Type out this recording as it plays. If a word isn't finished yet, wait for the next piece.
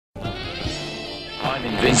I'm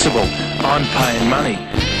invincible. I'm paying money.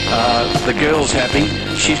 The girl's happy.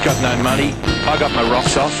 She's got no money. I got my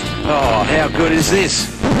rocks off. Oh, how good is this?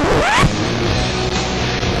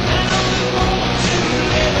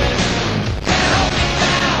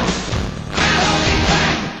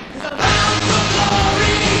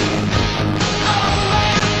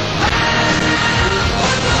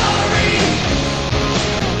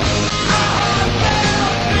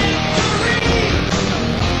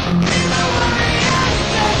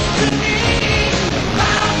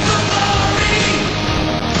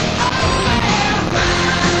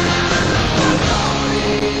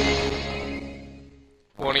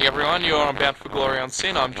 Morning everyone, you're on Bound for Glory on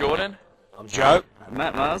Sin. I'm Jordan. I'm Joe.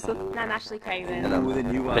 Matt Marsden. And I'm Ash Craven. And I'm with a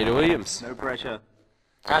new one. Peter Williams. No pressure.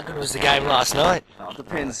 How good was the game last night?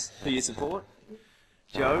 Depends who you support.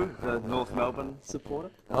 Joe, the North Melbourne supporter.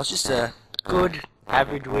 It was just a good,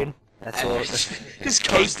 average win. That's all. Just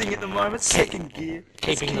coasting at the moment, second gear.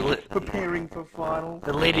 Keeping the lid. Preparing for final.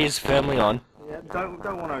 The lid is firmly on. Yeah, don't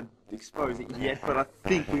want to expose it yet, but I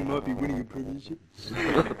think we might be winning a premiership.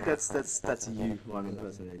 that's you who I'm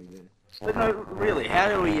impersonating there. But no, really, how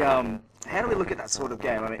do we look at that sort of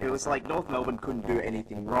game? I mean, it was like North Melbourne couldn't do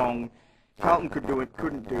anything wrong, Carlton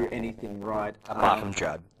couldn't do anything right. Apart from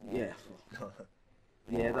Judd. Yeah.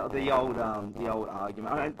 Yeah, the old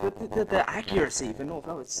argument. I mean, the accuracy for North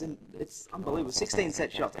Melbourne, it's unbelievable. 16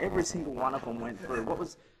 set shots, every single one of them went through. What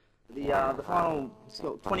was the final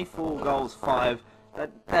score? 24 goals, 5.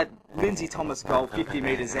 That Lindsay Thomas goal, 50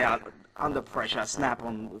 metres out, under pressure, snap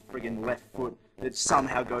on the friggin' left foot that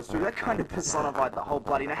somehow goes through. That kind of personified the whole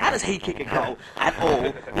bloody. Now, how does he kick a goal at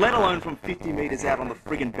all, let alone from 50 metres out on the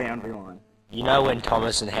friggin' boundary line? You know when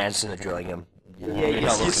Thomas and Hansen are drilling him. Yeah, you're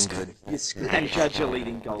not looking good. And Judge a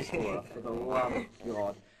leading goal scorer, for the love of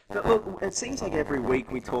God. But look, it seems like every week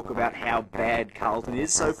we talk about how bad Carlton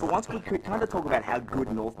is, so for once we could kind of talk about how good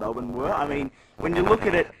North Melbourne were. I mean, when you look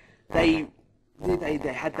at it, they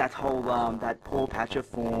had that whole that poor patch of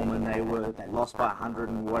form, and they lost by 100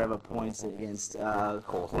 and whatever points against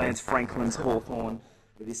Lance Franklin's Hawthorn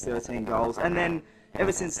with his 13 goals, and then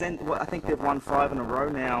ever since then, I think they've won 5 in a row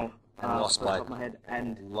now. And lost by, top of my head,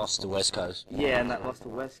 and lost to West Coast. Yeah, and that lost to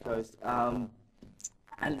West Coast. And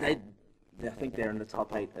I think they're in the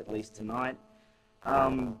top 8 at least tonight.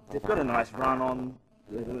 They've got a nice run on.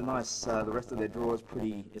 The rest of their draw is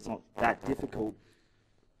pretty. It's not that difficult.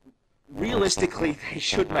 Realistically, they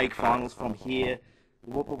should make finals from here.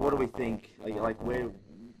 What do we think? Like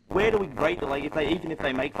where do we rate them? Like even if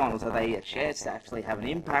they make finals, are they a chance to actually have an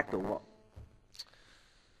impact or what?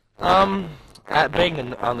 Being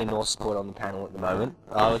an only North supporter on the panel at the moment,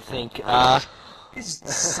 I would think. This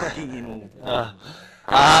is sucking in all.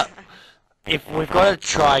 If we've got to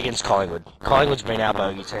try against Collingwood, Collingwood's been our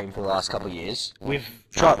bogey team for the last couple of years. We've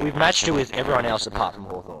matched it with everyone else apart from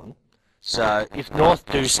Hawthorn. So if North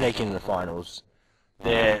do sneak into the finals,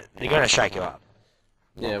 they're going to shake you up.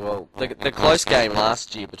 Yeah, well, the close game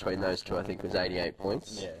last year between those two, I think, was 88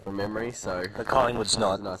 points from memory. So, but Collingwood's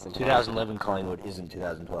not. Nice 2011 Collingwood isn't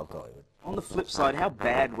 2012 Collingwood. On the flip side, how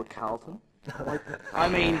bad were Carlton? I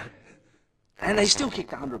mean, and they still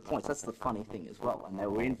kicked 100 points. That's the funny thing as well. And they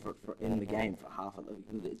were in in the game for half of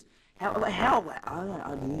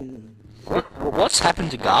What's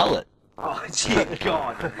happened to Garlett? Oh, dear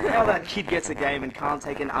God. How that kid gets a game and can't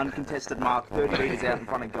take an uncontested mark 30 metres out in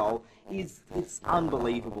front of goal it's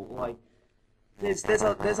unbelievable. Like, there's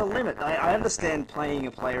a limit. I understand playing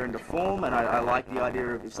a player into form, and I like the idea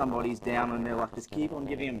of if somebody's down and they're like, just keep on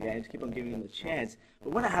giving him games, keep on giving him a chance.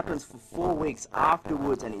 But when it happens for 4 weeks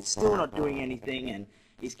afterwards and he's still not doing anything, and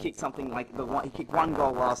he's kicked something like he kicked 1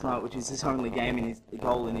 goal last night, which is his only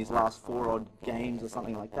goal in his last 4 odd games or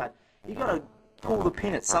something like that, you got to pull the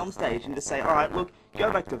pin at some stage and just say, all right, look,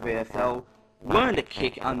 go back to VFL, learn to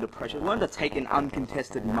kick under pressure, learn to take an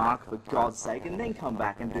uncontested mark for God's sake, and then come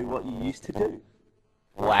back and do what you used to do.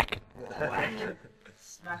 Whack.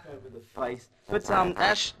 Smack over the face. But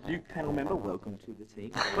Ash, new panel member, welcome to the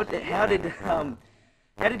team. But how did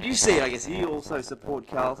you see it? I guess you also support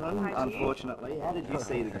Carlton, unfortunately. How did you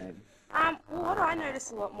see the game? Well, what I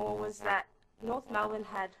noticed a lot more was that North Melbourne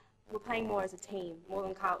were playing more as a team, more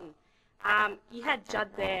than Carlton. You had Judd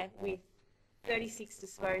there with 36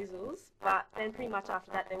 disposals, but then pretty much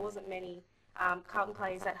after that there wasn't many Carlton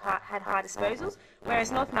players that had high disposals,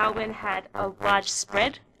 whereas North Melbourne had a large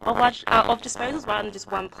spread of disposals rather than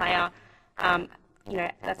just one player. That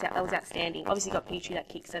was outstanding. Obviously got Petrie that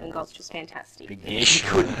kicked 7 goals, which was fantastic. Big dish. He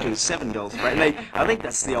couldn't do 7 goals straight. I think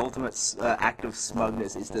that's the ultimate act of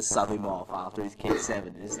smugness, is to sub him off after he's kicked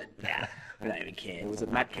 7. Is that, we don't even care. Was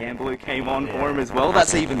it Matt Campbell who came on for him as well?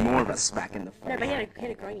 That's even more of a smack in the face. No, but he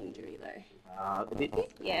had a groin injury though. A bit big?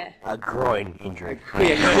 Yeah. A groin injury.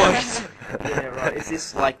 Yeah, right. Is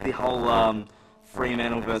this like the whole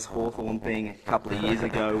Fremantle versus Hawthorn thing a couple of years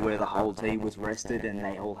ago where the whole team was rested and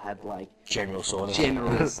they all had like General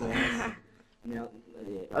soreness. Now,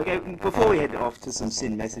 yeah. Okay, before we head off to some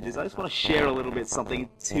sin messages, I just want to share a little bit something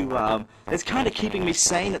that's kind of keeping me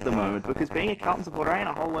sane at the moment, because being a Carlton supporter ain't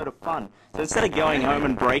a whole load of fun. So instead of going home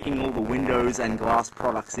and breaking all the windows and glass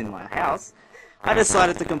products in my house, I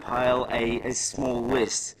decided to compile a small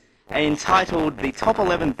list entitled The Top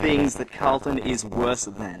 11 Things That Carlton Is Worse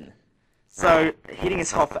Than. So, hitting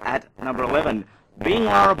us off at number 11, being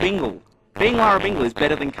Lara Bingle. Being Lara Bingle is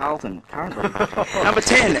better than Carlton, currently. Number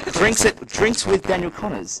 10, drinks with Daniel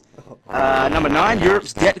Connors. Number 9,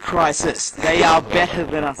 Europe's debt crisis. They are better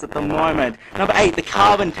than us at the moment. Number 8, the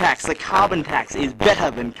carbon tax. The carbon tax is better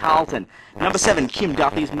than Carlton. Number 7, Kim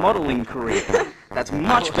Duffy's modelling career. That's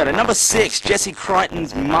much better. Number 6, Jesse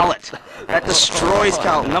Crichton's mullet. That destroys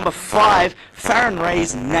Carlton. Number 5, Farron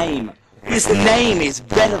Ray's name. His name is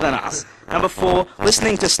better than us. Number 4,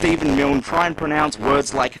 listening to Stephen Milne try and pronounce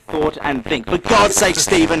words like thought and think. For God's sake,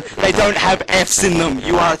 Stephen, they don't have F's in them.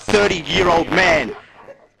 You are a 30-year-old man.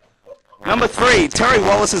 Number 3, Terry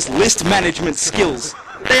Wallace's list management skills.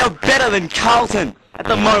 They are better than Carlton at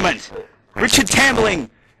the moment. Richard Tambling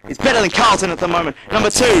is better than Carlton at the moment.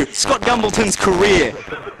 Number 2, Scott Gumbleton's career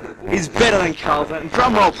is better than Carlton.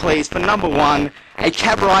 Drum roll, please, for number 1, a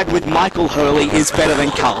cab ride with Michael Hurley is better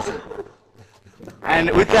than Carlton.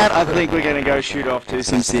 And with that, I think we're going to go shoot off to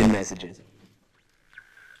some sin messages.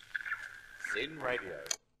 Sin Radio.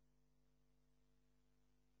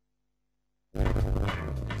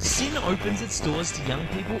 Sin opens its doors to young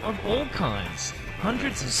people of all kinds.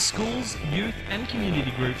 Hundreds of schools, youth and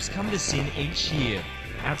community groups come to Sin each year.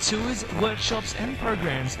 Our tours, workshops and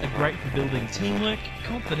programs are great for building teamwork,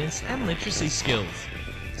 confidence and literacy skills.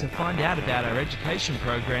 To find out about our education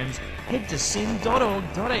programs, head to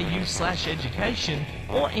sin.org.au/education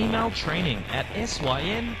or email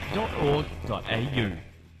training@syn.org.au.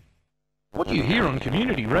 What you hear on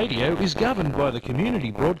community radio is governed by the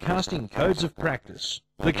Community Broadcasting Codes of Practice.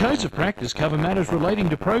 The Codes of Practice cover matters relating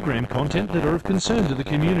to program content that are of concern to the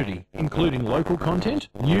community, including local content,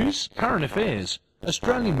 news, current affairs,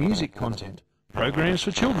 Australian music content, programs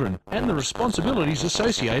for children, and the responsibilities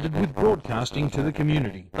associated with broadcasting to the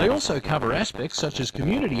community. They also cover aspects such as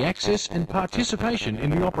community access and participation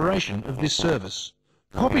in the operation of this service.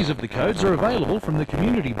 Copies of the codes are available from the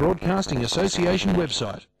Community Broadcasting Association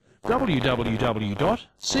website,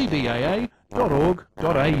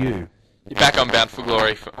 www.cbaa.org.au. You're back on Bound for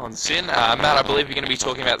Glory on Sin. Matt, I believe you're going to be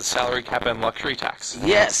talking about the salary cap and luxury tax.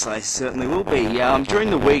 Yes, I certainly will be.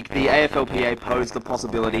 During the week, the AFLPA posed the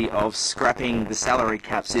possibility of scrapping the salary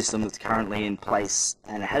cap system that's currently in place,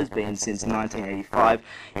 and it has been since 1985.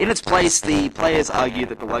 In its place, the players argue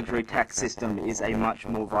that the luxury tax system is a much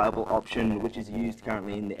more viable option, which is used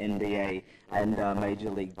currently in the NBA and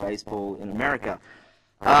Major League Baseball in America.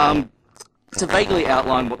 To vaguely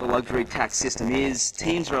outline what the luxury tax system is,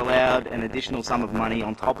 teams are allowed an additional sum of money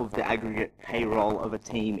on top of the aggregate payroll of a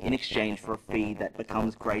team in exchange for a fee that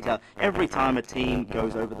becomes greater every time a team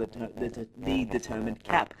goes over the determined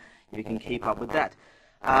cap. You can keep up with that.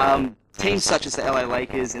 Teams such as the LA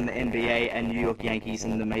Lakers in the NBA and New York Yankees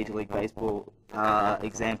in the Major League Baseball are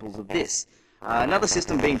examples of this. Another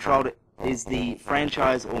system being trialled is the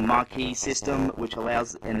franchise or marquee system, which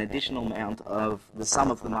allows an additional amount of the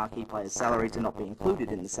sum of the marquee player's salary to not be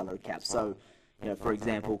included in the salary cap. So, for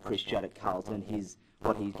example, Chris Judd at Carlton,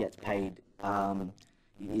 what he gets paid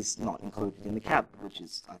is not included in the cap, which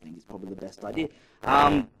I think is probably the best idea.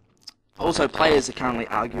 Also, players are currently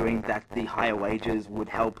arguing that the higher wages would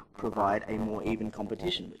help provide a more even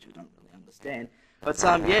competition, which we don't really understand. But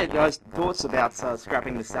yeah, guys, thoughts about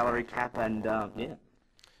scrapping the salary cap and yeah.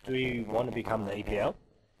 Do we want to become the EPL?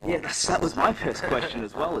 Yeah, that was my first question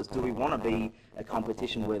as well, is do we want to be a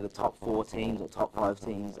competition where the top 4 teams or top 5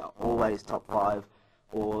 teams are always top 5,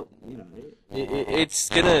 or, It's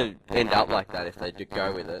going to end up like that if they do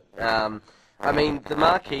go with it. I mean, the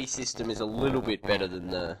marquee system is a little bit better than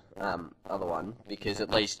the other one, because at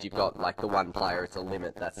least you've got, like, the one player, it's a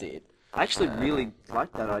limit, that's it. I actually really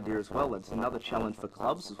like that idea as well. It's another challenge for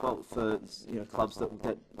clubs as well, for clubs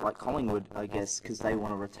that like Collingwood, I guess, because they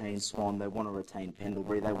want to retain Swan, they want to retain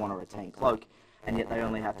Pendlebury, they want to retain Cloak, and yet they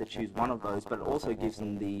only have to choose one of those. But it also gives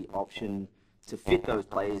them the option to fit those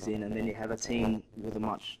players in, and then you have a team with a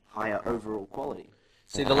much higher overall quality.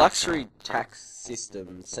 See, the luxury tax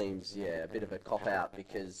system seems, a bit of a cop-out,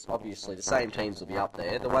 because obviously the same teams will be up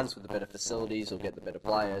there. The ones with the better facilities will get the better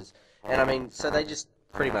players, and I mean, so they just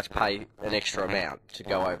pretty much pay an extra amount to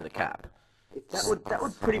go over the cap. That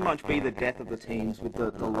would pretty much be the death of the teams with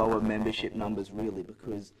the lower membership numbers, really,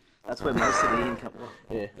 because that's where most of the income.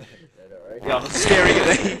 Yeah. Yeah, I'm staring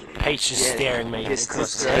at me. Pete's just staring me. Just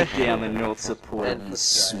take down the North support And and the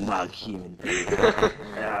smug human being.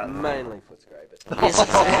 Mainly Footscray,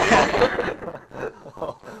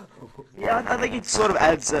 Yeah, I think it sort of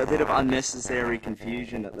adds a bit of unnecessary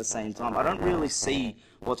confusion at the same time. I don't really see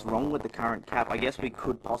what's wrong with the current cap. I guess we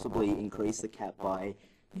could possibly increase the cap by,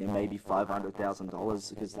 maybe $500,000,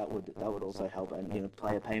 because that would also help, and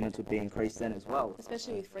player payments would be increased then as well.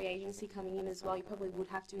 Especially with free agency coming in as well, you probably would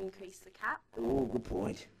have to increase the cap. Oh, good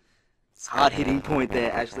point. It's a hard hitting point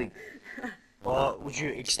there, Ashley. Or would you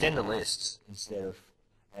extend the lists instead of,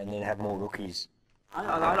 and then have more rookies?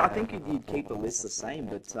 I think you'd keep the list the same,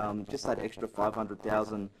 but just that extra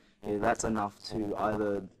 500,000, that's enough to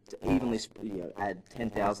either evenly add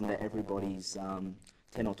 10,000 to everybody's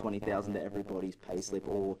 10 or 20,000 to everybody's payslip,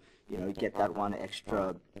 or get that one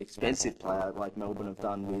extra expensive player like Melbourne have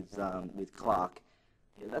done with Clark.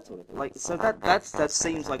 Yeah, that sort of thing. So that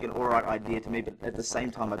seems like an alright idea to me, but at the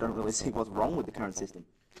same time I don't really see what's wrong with the current system.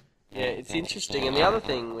 Yeah, it's interesting. And the other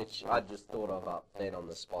thing, which I just thought of up then on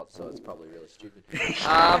the spot, so it's probably really stupid,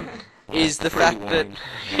 is the fact that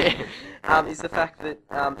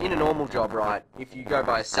in a normal job, right, if you go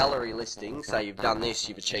by a salary listing, say you've done this,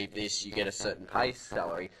 you've achieved this, you get a certain pay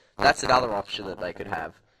salary. That's another option that they could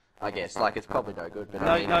have, I guess. Like, it's probably no good, but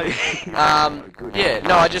I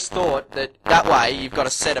just thought that way you've got a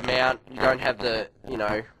set amount, you don't have the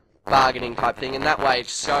bargaining type thing, and that way it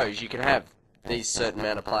shows you can have these certain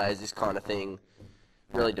amount of players, this kind of thing.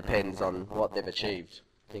 Really depends on what they've achieved,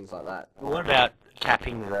 things like that. What about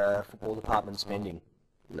capping the football department spending?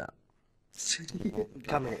 No.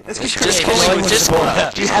 Come here. Just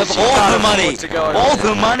you have all the money. All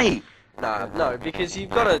the money. No, because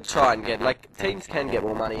you've got to try and get, teams can get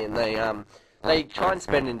more money, and they try and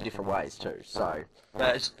spend in different ways too. So,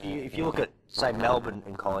 if you look at, say, Melbourne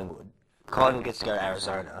and Collingwood gets to go to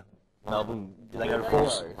Arizona. Melbourne, they go to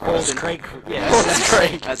Falls Creek. Yeah, Falls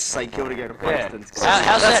Creek. That's St Kilda go to Preston.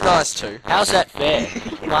 That's nice too. How's that fair?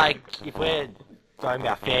 If we're talking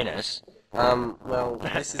about fairness. Well,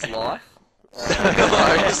 this is life.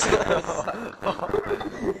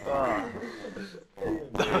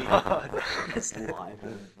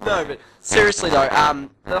 No, but seriously though,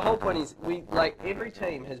 the whole point is every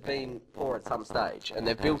team has been poor at some stage, and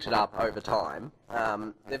they've built it up over time.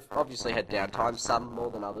 They've obviously had downtime, some more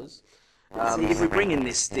than others. See, if we bring in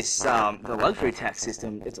the luxury tax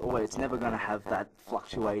system, it's never going to have that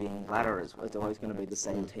fluctuating ladder. It's always going to be the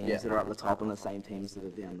same teams that are at the top and the same teams that are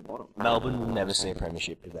down the bottom. Melbourne will never see a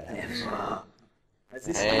premiership if that happens.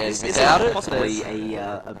 Is this possibly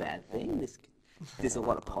a bad thing? There's a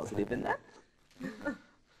lot of positive in that.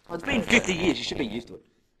 Well, it's been 50 years. You should be used to it.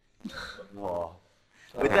 Whoa.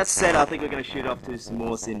 With that said, I think we're going to shoot off to some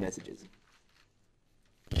more SYN messages.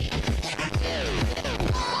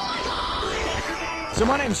 So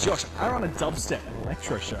my name's Josh. I run a dubstep and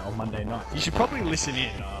electro show on Monday night. You should probably listen in.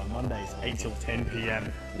 Mondays 8 till 10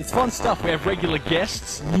 p.m. It's fun stuff. We have regular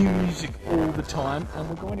guests, new music all the time, and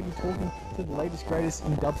we're going to be talking to the latest greatest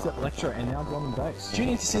in dubstep, electro, and now drum and bass. Tune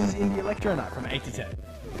in to SYN's Indie Electro Night from 8 to 10.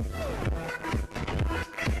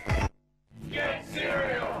 Get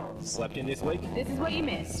cereal! Slept in this week? This is what you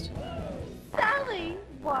missed. Sally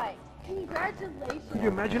White, congratulations. Could you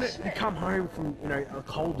imagine it? You come home from, a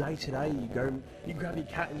cold day today, you grab your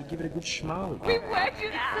cat and you give it a good schmarl. We worked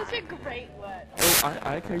it out. Such a great word. Well,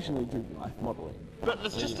 I occasionally do life modelling. But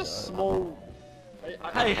there's just a small...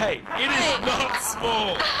 Hey, it is not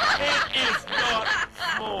small! It is not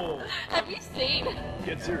small! Have you seen?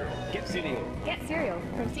 Get cereal. Get cereal. Get cereal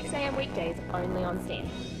from 6 a.m. weekdays only on SYN.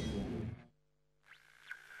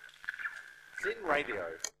 SYN Radio.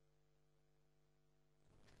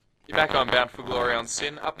 You're back on Bound for Glory on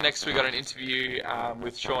SYN. Up next, we got an interview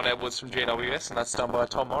with Shaun Edwards from GWS, and that's done by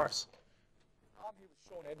Tom Morris. I'm here with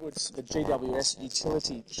Shaun Edwards, the GWS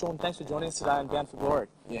utility. Shaun, thanks for joining us today on Bound for Glory.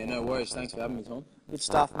 Yeah, no worries. Thanks for having me, Tom. Good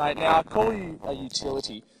stuff, mate. Now, I call you a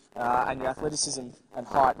utility, and your athleticism and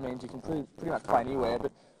height means you can pretty much play anywhere,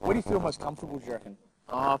 but where do you feel most comfortable, do you reckon?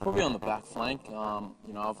 Probably on the back flank.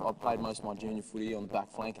 I've played most of my junior footy on the back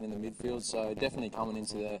flank and in the midfield, so definitely coming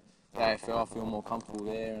into the AFL, I feel more comfortable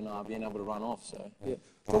there and being able to run off. So yeah.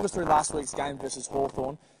 Talk us through last week's game versus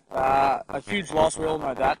Hawthorn. A huge loss, we all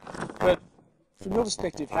know that. But from your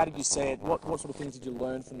perspective, how did you see it? What sort of things did you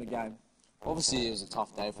learn from the game? Obviously, it was a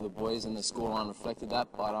tough day for the boys, and the scoreline reflected that.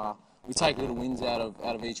 But we take little wins out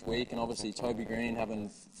of each week, and obviously Toby Green having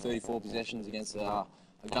 34 possessions against a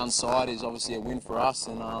gun side is obviously a win for us.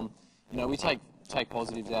 And we take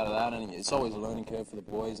positives out of that, and it's always a learning curve for the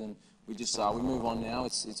boys. And we move on now.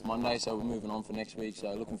 It's Monday, so we're moving on for next week.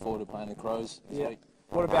 So looking forward to playing the Crows this week.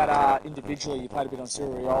 What about individually? You played a bit on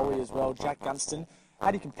Sirioli as well, Jack Gunston.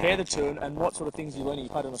 How do you compare the two, and what sort of things are you learning? You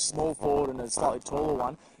played on a small forward and a slightly taller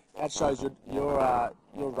one. That shows your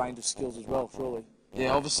range of skills as well, surely.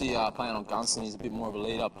 Yeah, obviously playing on Gunston, he's a bit more of a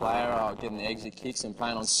lead-up player, getting the exit kicks, and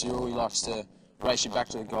playing on Cyril, he likes to race you back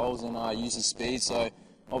to the goals and use his speed. So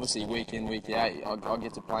obviously week in, week out, I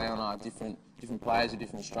get to play on different players with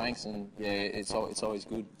different strengths, and yeah, it's always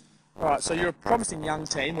good. All right, so you're a promising young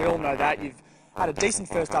team. We all know that. You've had a decent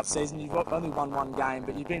first-up season. You've only won one game,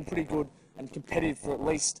 but you've been pretty good and competitive for at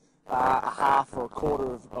least a half or a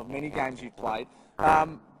quarter of many games you've played.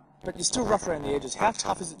 But you're still rough around the edges. How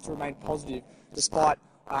tough is it to remain positive despite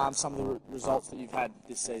some of the results that you've had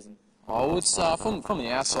this season? Oh, it's from the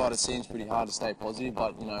outside, it seems pretty hard to stay positive,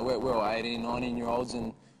 but you know we're all 18, 19-year-olds,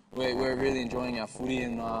 and we're really enjoying our footy,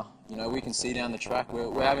 and you know we can see down the track.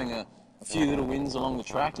 We're having a few little wins along the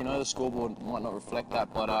track. You know the scoreboard might not reflect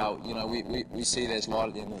that, but you know we see there's light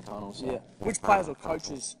at the end of the tunnel. So. Yeah. Which players or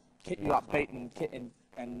coaches keep you upbeat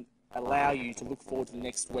and allow you to look forward to the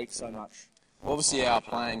next week so much? Obviously, our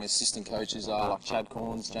playing assistant coaches are like Chad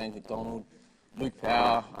Corns, James McDonald, Luke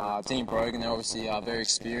Power, Dean Brogan. They're obviously very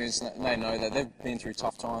experienced. And they know that they've been through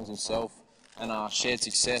tough times themselves and shared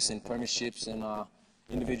success in premierships and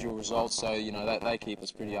individual results. So you know they keep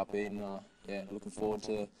us pretty upbeat and yeah, looking forward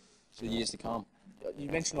to the years to come. You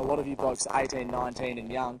mentioned a lot of you blokes 18, 19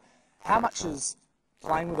 and young. How much has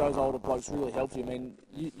playing with those older blokes really helped you? I mean,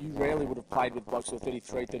 you rarely would have played with blokes who are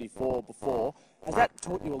 33, 34 before. Has that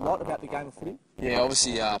taught you a lot about the game of footy? Yeah,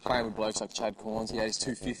 obviously playing with blokes like Chad Corns, he had his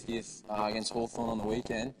 250th against Hawthorn on the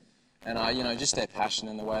weekend. And, you know, just their passion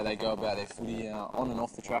and the way they go about their footy on and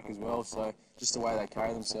off the track as well. So just the way they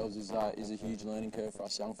carry themselves is a huge learning curve for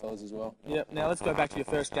us young fellas as well. Yep. Now let's go back to your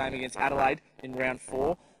first game against Adelaide in round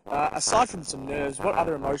 4. Aside from some nerves, what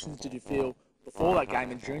other emotions did you feel before that game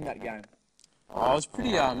and during that game? I was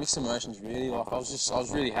pretty mixed emotions really. Like I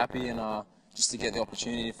was really happy and just to get the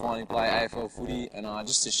opportunity to finally play AFL footy and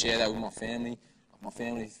just to share that with my family. My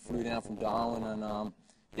family flew down from Darwin and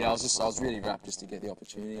yeah, I was really wrapped just to get the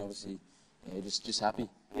opportunity. Obviously, yeah, just happy.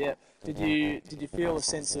 Yeah. Did you feel a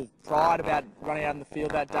sense of pride about running out in the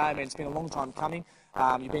field that day? I mean, it's been a long time coming.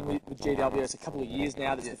 You've been with GWS a couple of years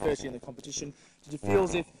now. This is the first year in the competition. Did you feel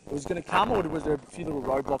as if it was going to come, or was there a few little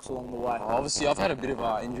roadblocks along the way? Obviously, I've had a bit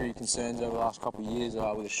of injury concerns over the last couple of years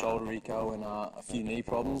with a shoulder reco and a few knee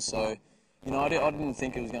problems. So, you know, I didn't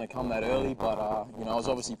think it was going to come that early, but you know, I was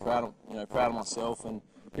obviously proud of myself and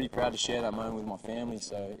pretty proud to share that moment with my family.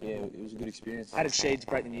 So yeah, it was a good experience. How did Sheeds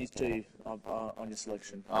break the news to you on your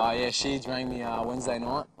selection? Yeah, Sheeds rang me Wednesday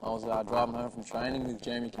night. I was driving home from training with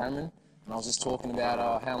Jeremy Cameron, and I was just talking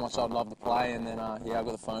about how much I'd love to play, and then yeah, I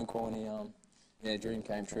got the phone call, and yeah, dream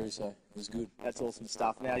came true, so it was good. That's awesome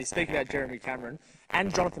stuff. Now, you speak about Jeremy Cameron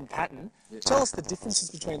and Jonathan Patton. Yeah. Tell us the differences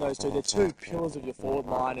between those two. They're two pillars of your forward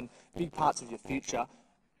line and big parts of your future.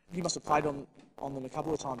 You must have played on them a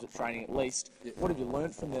couple of times at training at least. Yeah. What have you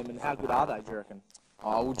learnt from them and how good are they, do you reckon?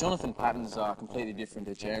 Well, Jonathan Patton's completely different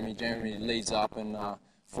to Jeremy. Jeremy leads up and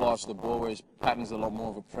flies to the ball, whereas Patton's a lot more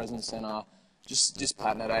of a presence. And just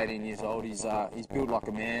Patton at 18 years old, he's built like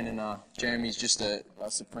a man, and Jeremy's just a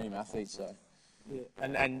supreme athlete. So. Yeah.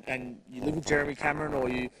 And you live with Jeremy Cameron, or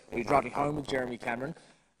you're driving home with Jeremy Cameron.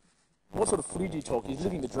 What sort of footy do you talk? You're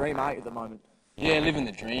living the dream, aren't you, at the moment? Yeah, living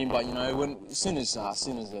the dream. But you know, as soon as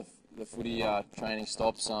the footy training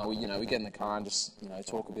stops, we get in the car and just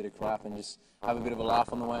talk a bit of crap and just have a bit of a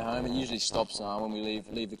laugh on the way home. It usually stops when we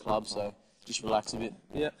leave the club, so just relax a bit.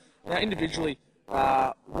 Yeah. Now, individually,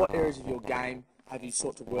 what areas of your game have you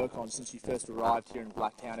sought to work on since you first arrived here in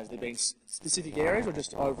Blacktown? Has there been specific areas, or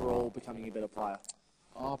just overall becoming a better player?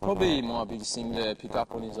 Probably my biggest thing to pick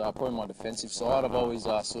up on is probably my defensive side. I've always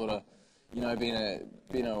sort of,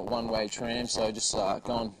 been a one-way tram, so just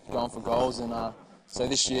going for goals, and so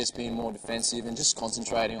this year it's been more defensive and just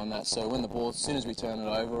concentrating on that. So when the ball, as soon as we turn it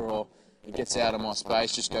over or it gets out of my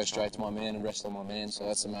space, just go straight to my man and rest on my man. So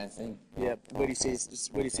that's the main thing. Yeah. Where do you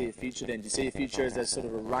see your future then? Do you see your future as a sort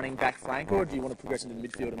of a running back flanker, or do you want to progress into the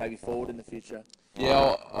midfield and maybe forward in the future?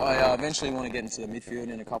 Yeah, I eventually want to get into the midfield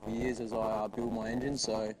in a couple of years as I build my engine.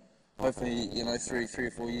 So hopefully, 3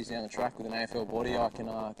 or 4 years down the track with an AFL body, I can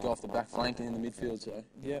go off the back flank and in the midfield. So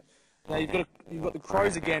yeah. Now you've got the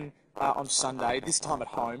Crows again on Sunday. This time at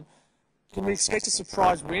home. Can we expect a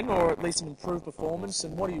surprise win, or at least an improved performance?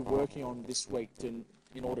 And what are you working on this week in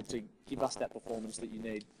order to give us that performance that you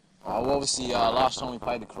need? Well, obviously, last time we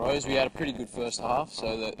played the Crows, we had a pretty good first half.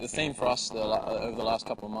 So the theme for us over the last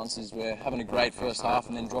couple of months is we're having a great first half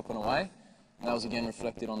and then dropping away. that was again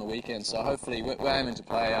reflected on the weekend. So hopefully we're aiming to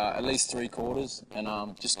play at least 3 quarters and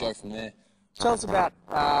just go from there. Tell us about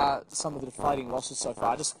some of the deflating losses so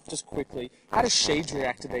far, just quickly. How does Sheeds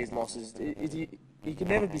react to these losses? He can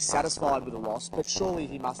never be satisfied with a loss, but surely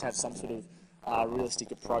he must have some sort of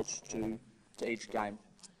realistic approach to each game.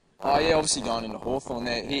 Oh yeah, obviously going into Hawthorn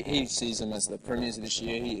there, he sees them as the premiers of this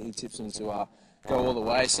year. He tips them to go all the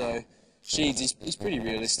way. So Sheeds, he's pretty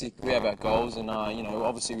realistic. We have our goals, and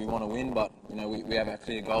obviously we want to win, but we have our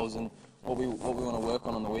clear goals and what we want to work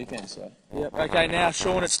on the weekend. So. Yep. Okay, now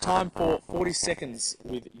Shaun, it's time for 40 seconds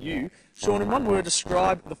with you. Shaun, in one word,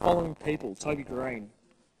 describe the following people: Toby Green,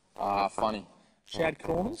 funny. Chad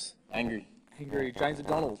Corners, Angry. James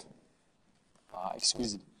O'Donnell,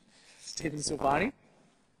 Exquisite. Stephen Silvani,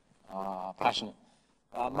 Passionate.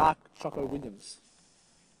 Mark Choco Williams,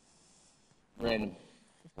 Random.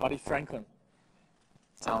 Buddy Franklin,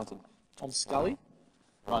 Talented. Tom Scully,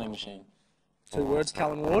 Running machine. 2 words,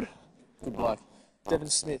 Callan Ward, Good bloke. Devon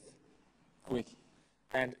Smith, Quick.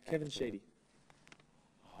 and Kevin Sheedy.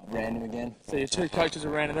 Random again. So your 2 coaches are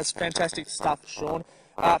random. That's fantastic stuff, Shaun.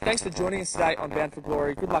 Thanks for joining us today on Bound for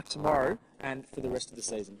Glory. Good luck tomorrow and for the rest of the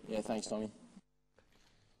season. Yeah, thanks, Tommy.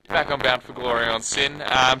 Back on Bound for Glory on Sin.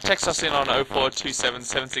 Text us in on 0427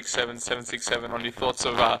 767 767 on your thoughts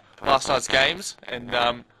of last night's games. And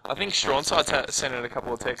I think Shaun sent in a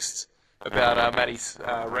couple of texts about Matty's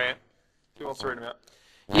rant. Who wants to read them out?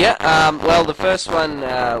 Yeah, well, the first one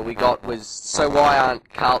we got was, so why aren't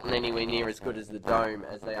Carlton anywhere near as good as the Dome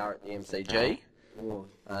as they are at the MCG?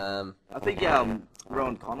 I think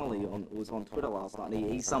Rowan Connolly was on Twitter last night,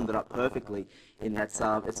 and he summed it up perfectly in that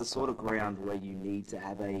it's a sort of ground where you need to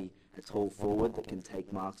have a tall forward that can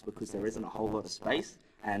take marks because there isn't a whole lot of space,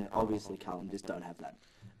 and obviously Carlton just don't have that.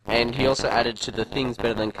 And he also added to the things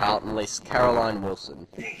better than Carlton list Caroline Wilson.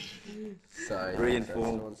 So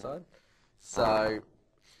Reinformed. So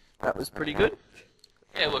that was pretty good.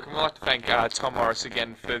 Yeah, look, and we'd like to thank Tom Morris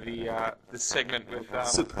again for the segment with...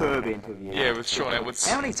 Superb interview. Yeah, with Shaun Edwards.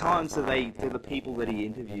 How many times do the people that he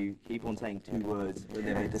interviewed keep on saying 2 words when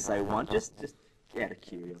they're meant to say 1? Just out of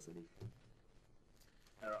curiosity.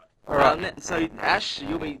 Alright. So, Ash,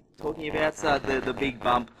 you'll be talking about the big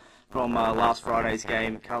bump from last Friday's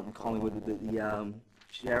game, Carlton Collingwood, with the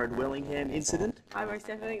Jared Wellingham incident. I most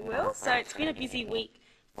definitely will. So it's been a busy week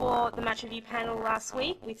for the match review panel last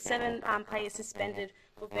week, with 7 players suspended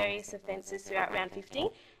for various offences throughout round 15.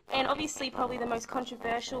 And obviously probably the most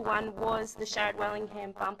controversial one was the Jared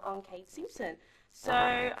Wellingham bump on Kate Simpson. So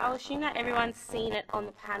I'll assume that everyone's seen it on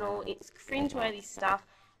the panel. It's cringeworthy stuff,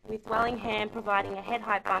 with Wellingham providing a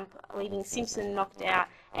head-high bump, leaving Simpson knocked out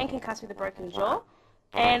and concussed with a broken jaw.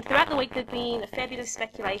 And throughout the week there'd been a fair bit of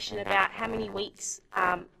speculation about how many weeks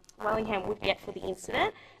Wellingham would get for the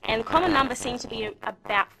incident, and the common number seemed to be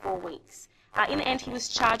about 4 weeks. In the end, he was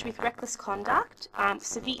charged with reckless conduct,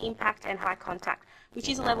 severe impact and high contact, which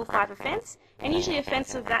is a level 5 offence, and usually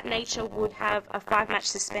offence of that nature would have a 5-match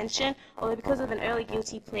suspension, although because of an early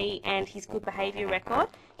guilty plea and his good behaviour record,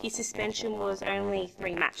 his suspension was only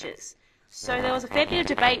 3 matches. So there was a fair bit of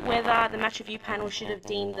debate whether the match review panel should have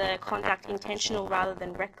deemed the conduct intentional rather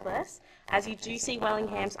than reckless, as you do see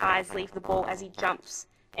Wellingham's eyes leave the ball as he jumps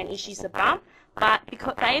and issues the bump, but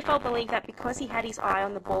because the AFL believed that because he had his eye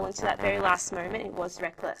on the ball until that very last moment, it was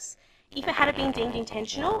reckless. If it had been deemed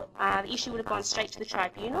intentional, the issue would have gone straight to the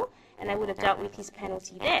tribunal, and they would have dealt with his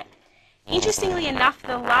penalty there. Interestingly enough,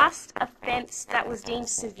 the last offence that was deemed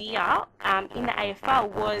severe in the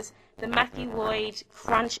AFL was the Matthew Lloyd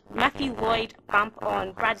bump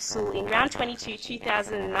on Brad Sewell in round 22,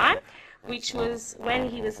 2009. Which was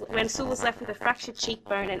when Sewell was left with a fractured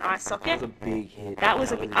cheekbone and eye socket. That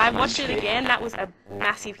was a big hit. I watched it again. That was a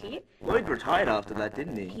massive hit. Lloyd retired after that,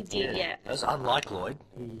 didn't he? He did, yeah. That was unlike Lloyd.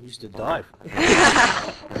 He used to dive.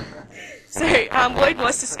 So Lloyd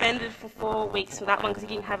was suspended for 4 weeks for that one because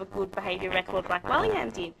he didn't have a good behaviour record like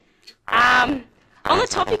Wellingham did. On the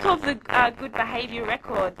topic of the good behaviour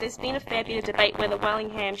record, there's been a fair bit of debate whether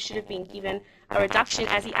Wellingham should have been given a reduction,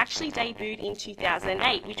 as he actually debuted in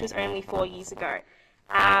 2008, which was only 4 years ago.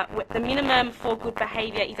 The minimum for good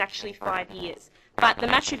behaviour is actually 5 years. But the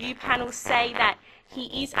match review panel say that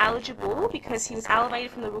he is eligible because he was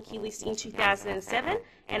elevated from the rookie list in 2007,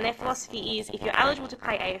 and their philosophy is if you're eligible to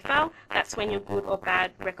play AFL, that's when your good or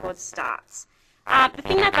bad record starts. The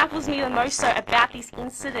thing that baffles me the most so about this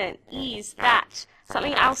incident is that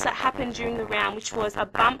something else that happened during the round, which was a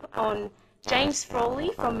bump on James Frawley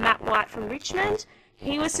from Matt White from Richmond.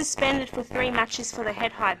 He was suspended for 3 matches for the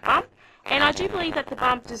head-high bump, and I do believe that the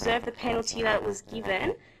bump deserved the penalty that it was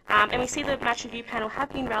given. And we see the match review panel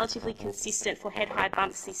have been relatively consistent for head-high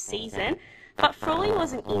bumps this season. But Frawley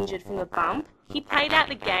wasn't injured from the bump. He played out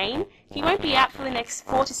the game. He won't be out for the next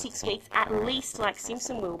 4 to 6 weeks at least, like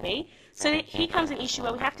Simpson will be. So here comes an issue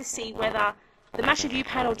where we have to see whether the match review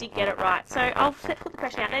panel did get it right. So I'll put the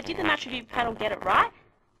question out there. Did the match review panel get it right?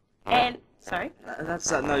 And, sorry?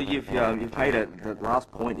 That's no. You've paid it. The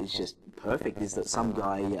last point is just perfect. Is that some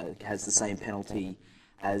guy has the same penalty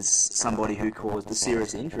as somebody who caused a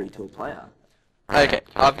serious injury to a player. Okay,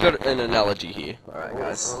 I've got an analogy here. Alright,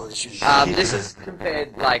 guys. This is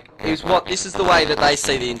compared, this is the way that they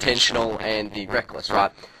see the intentional and the reckless,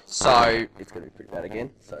 right? So, it's going to be pretty bad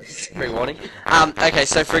again, so pre-warning. Okay,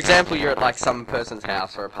 so for example, you're at some person's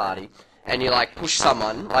house or a party, and you push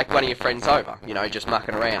someone, one of your friends over, just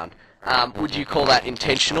mucking around. Would you call that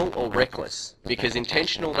intentional or reckless? Because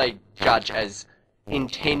intentional they judge as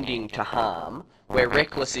intending to harm, where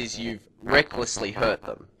reckless is you've recklessly hurt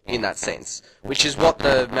them, in that sense, which is what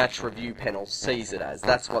the match review panel sees it as.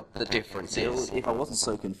 That's what the difference is. If I wasn't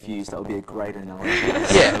so confused, that would be a great analogy.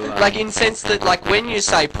 Yeah, in the sense that, when you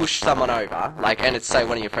say push someone over, and it's, say,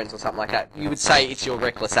 one of your friends or something like that, you would say it's your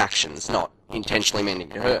reckless actions, not intentionally meaning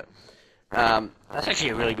to hurt. That's actually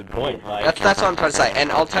a really good point. That's what I'm trying to say.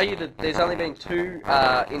 And I'll tell you that there's only been 2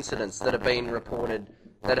 incidents that have been reported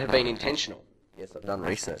that have been intentional. Yes, I've done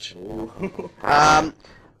research.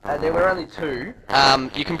 There were only 2.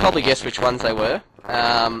 You can probably guess which ones they were.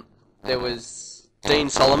 There was Dean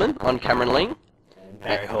Solomon on Cameron Ling,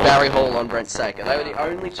 Barry Hall on Brent Saker. They were the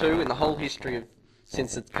only 2 in the whole history of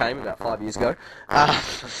since it came about 5 years ago.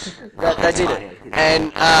 That did it.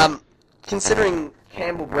 And considering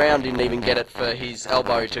Campbell Brown didn't even get it for his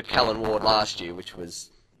elbow to Callan Ward last year, which was,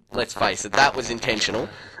 let's face it, that was intentional.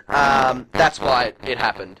 That's why it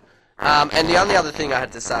happened. And the only other thing I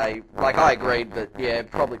had to say, I agreed that, yeah, it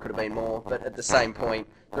probably could have been more, but at the same point,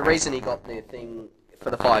 the reason he got the thing for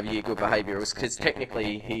the 5-year good behaviour was because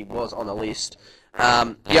technically he was on a list.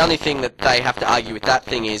 The only thing that they have to argue with that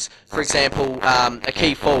thing is, for example, a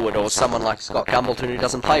key forward or someone like Scott Gumbleton who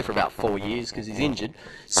doesn't play for about 4 years because he's injured,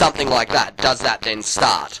 something like that, does that then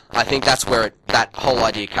start? I think that's where that whole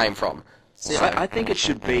idea came from. See, I think it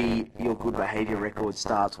should be your good behaviour record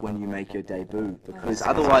starts when you make your debut, because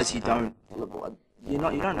otherwise you don't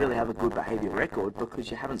really have a good behaviour record because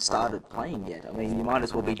you haven't started playing yet. I mean, you might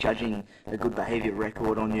as well be judging a good behaviour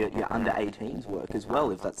record on your under-18s work as well,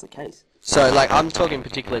 if that's the case. So, I'm talking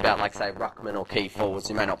particularly about, say, ruckman or key forwards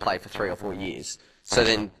who may not play for 3 or 4 years. So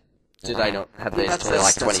then, do they not have theirs till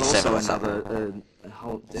they're 27 or something?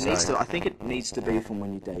 I think it needs to be from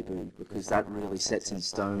when you debut, because that really sets in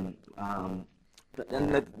stone. But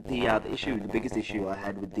then the biggest issue I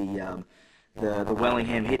had with the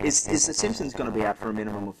Wellingham hit is that Simpson's going to be out for a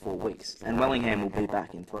minimum of 4 weeks, and Wellingham will be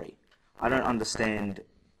back in 3. I don't understand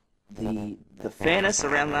the fairness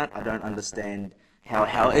around that. I don't understand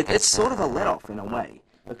how it's sort of a let-off in a way,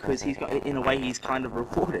 because he's kind of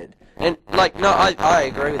rewarded. And I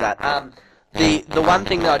agree with that. The one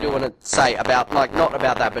thing that I do want to say about, not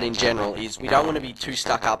about that, but in general, is we don't want to be too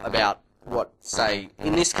stuck up about what, say,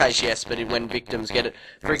 in this case, yes, but when victims get it.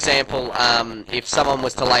 For example, if someone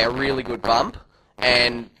was to lay a really good bump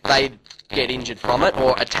and they get injured from it,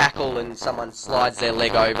 or a tackle and someone slides their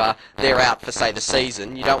leg over, they're out for, say, the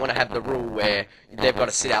season, you don't want to have the rule where they've got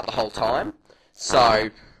to sit out the whole time. So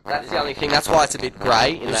that's the only thing. That's why it's a bit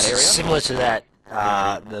grey in that area. Similar to that,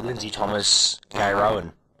 the Lindsay Thomas, Gary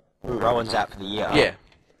Rowan. Rowan's out for the year. Yeah.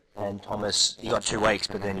 And Thomas, he got 2 weeks,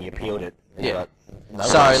 but then he appealed it. Yeah.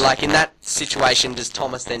 So, in that situation, does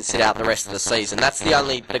Thomas then sit out the rest of the season? That's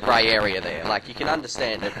the grey area there. You can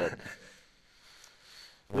understand it, but...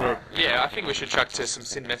 Yeah, I think we should chuck to some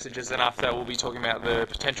SYN messages, and after that we'll be talking about the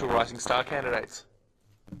potential Rising Star candidates.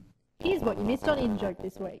 Here's what you missed on In-Joke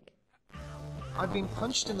this week. I've been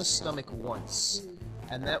punched in the stomach once,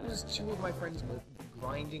 and that was 2 of my friends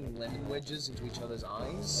grinding lemon wedges into each other's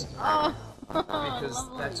eyes. Oh. Because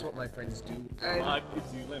that's what my friends do. And I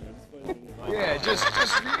gives you lemons. yeah, just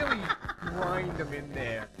really grind them in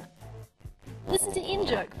there. Listen to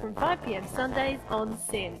In-Joke from 5 PM Sundays on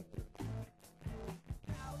SYN.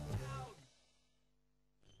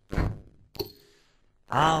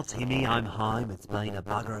 Oh, Timmy, I'm home. It's been a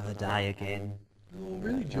bugger of a day again. Oh,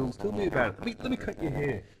 really, Jules? Tell me about it. Let me cut your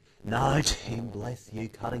hair. No, Tim, bless you.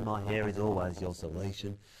 Cutting my hair is always your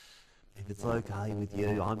solution. If it's okay with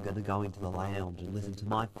you, I'm going to go into the lounge and listen to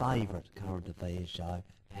my favourite current affairs show,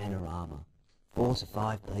 Panorama. 4 to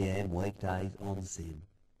 5 PM weekdays on SYN.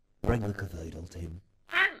 Bring the cathedral, Tim.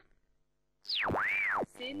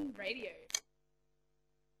 SYN Radio.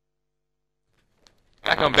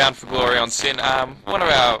 Back on Bound for Glory on SYN, one of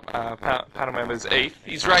our panel members, Eve,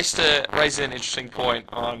 he's raised an interesting point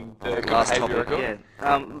on the last behaviour topic. record.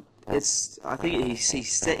 Yeah. I think he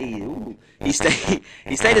stated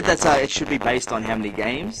that it should be based on how many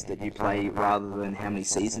games that you play rather than how many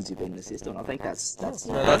seasons you've been in the system. I think that's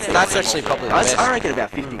actually probably the best. I reckon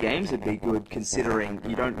about 50 games would be good, considering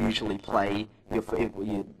you don't usually play the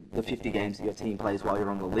 50 games that your team plays while you're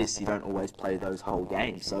on the list. You don't always play those whole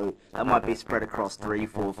games, so that might be spread across 3,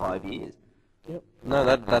 4, 5 years. Yep.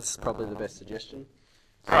 No, that's probably the best suggestion.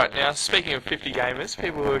 Right, now, speaking of 50 gamers,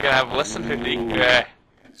 people who are going to have less than 50, yeah.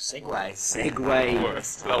 Segue.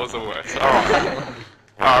 Worst. That was the worst.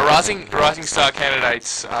 Alright. Rising Star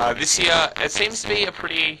candidates. This year, it seems to be a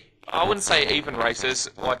pretty, I wouldn't say even race. There's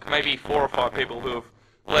like maybe 4 or 5 people who have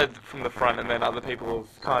led from the front, and then other people who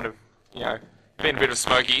have kind of, been a bit of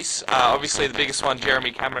smokies. Obviously, the biggest one,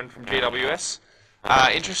 Jeremy Cameron from GWS.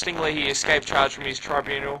 Interestingly, he escaped charge from his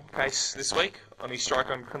tribunal case this week on his strike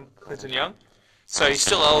on Clinton Young. So he's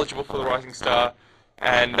still eligible for the Rising Star,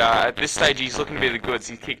 and at this stage he's looking to be the goods.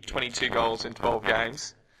 He's kicked 22 goals in 12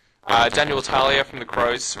 games. Daniel Talia from the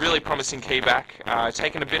Crows, really promising key back,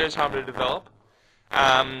 taken a bit of time to develop.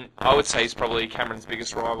 I would say he's probably Cameron's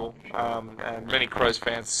biggest rival, and many Crows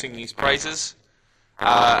fans sing his praises.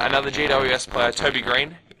 Another GWS player, Toby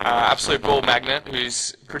Green, absolute ball magnet,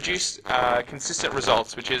 who's produced consistent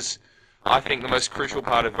results, which is, I think, the most crucial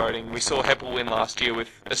part of voting. We saw Heppel win last year with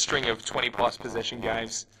a string of 20-plus possession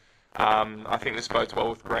games. I think this bodes well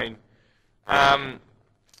with Green.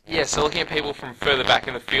 So looking at people from further back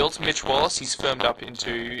in the field, Mitch Wallace, he's firmed up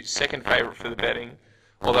into second favourite for the betting,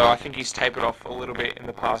 although I think he's tapered off a little bit in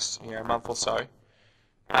the past month or so.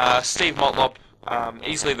 Steve Motlop,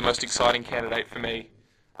 easily the most exciting candidate for me.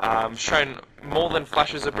 Shown more than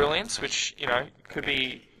flashes of brilliance, which, could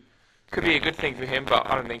be a good thing for him, but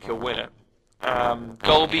I don't think he'll win it.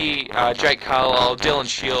 Dolby, Jake Carlisle, Dylan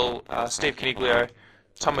Shield, Steve Caniglio,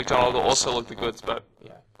 Tom McDonald will also look the goods, but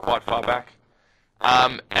quite far back.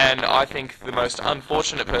 And I think the most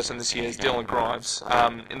unfortunate person this year is Dylan Grimes.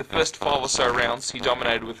 In the first 5 or so rounds, he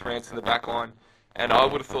dominated with Rance in the back line, and I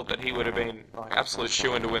would have thought that he would have been absolute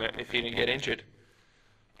shoo-in to win it if he didn't get injured.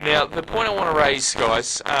 Now, the point I want to raise,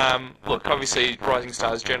 guys, look, obviously Rising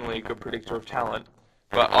Star is generally a good predictor of talent,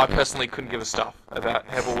 but I personally couldn't give a stuff about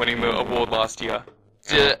Heppel winning the award last year.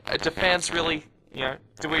 Do fans really,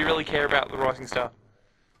 do we really care about the Rising Star?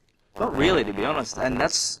 Not really, to be honest, and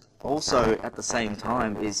that's also at the same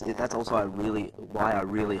time that's also why I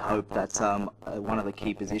really hope that one of the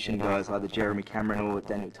key position guys, either Jeremy Cameron or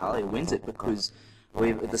Daniel Talia, wins it, because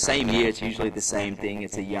the same year it's usually the same thing.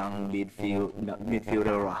 It's a young midfielder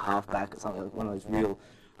or a halfback or something, like one of those real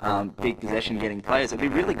big possession-getting players. It'd be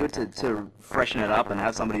really good to freshen it up and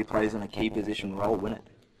have somebody who plays in a key position role win it.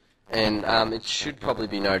 And it should probably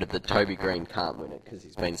be noted that Toby Green can't win it because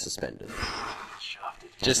he's been suspended.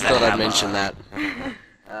 Just thought I'd mention that.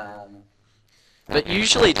 But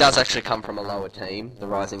usually it does actually come from a lower team, the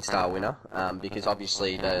Rising Star winner, because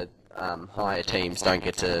obviously the higher teams don't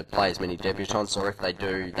get to play as many debutants, or if they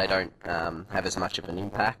do, they don't have as much of an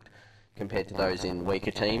impact compared to those in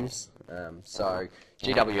weaker teams. So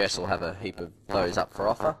GWS will have a heap of those up for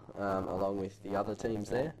offer, along with the other teams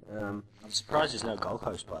there. I'm surprised there's no Gold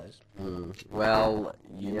Coast players. Well,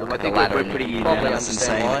 you look I at think the ladder we're and pretty you probably unanimous in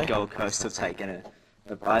saying understand that why. Gold Coast have taken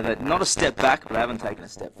either not a step back, but haven't taken a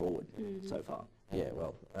step forward so far. Yeah,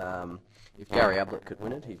 well, if Gary Ablett could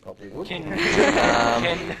win it, he probably would.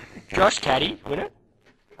 Can Josh Caddy win it?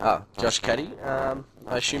 Oh, Josh Caddy? I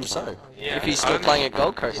assume so. Yeah, If he's still playing at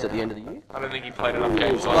Gold Coast at the end of the year. I don't think he played enough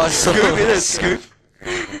games Oh, last year. Scoop, it is Scoop.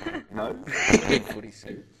 No. Big footy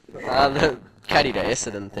Scoop. The Caddy to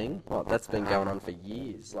Essendon thing, that's been going on for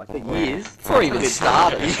years. Like years? Before he even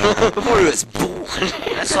started. Before he was born.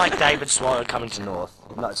 That's like David Swallow coming to North.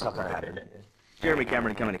 No, it's not going to happen. Jeremy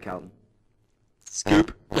Cameron coming to Carlton.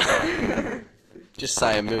 Scoop. Just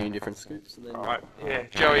say a million different scoops. And then... Alright, yeah.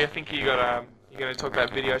 Joey, I think you're going to talk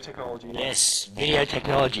about video technology. Yes, video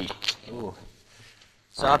technology. Ooh.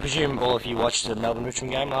 So I presume all of you watched the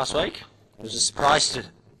Melbourne-Richmond game last week. It was a surprise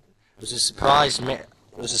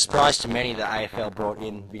to many that AFL brought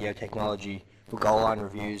in video technology for goal line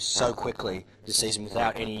reviews so quickly this season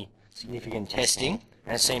without any significant testing,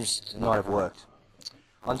 and it seems to not have worked.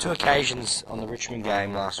 On 2 occasions on the Richmond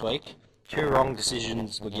game last week, 2 wrong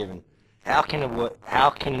decisions were given. How can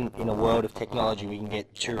in a world of technology we can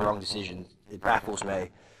get 2 wrong decisions? It baffles me.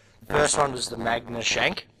 The first one was the Magna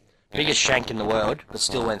shank, biggest shank in the world, but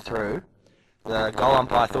still went through. The goal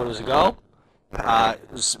umpire thought it was a goal.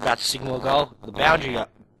 It was about to signal a goal. The boundary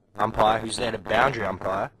umpire, who's there to boundary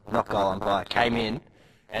umpire, not goal umpire, came in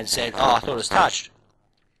and said, "Oh, I thought it was touched."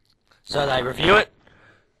 So they review it.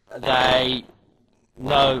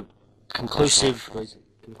 No conclusive.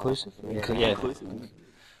 Conclusive? Yeah.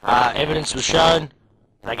 Evidence was shown.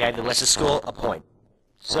 They gave the lesser score a point.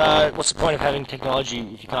 So what's the point of having technology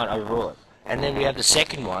if you can't overrule it? And then we have the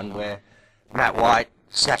second one where Matt White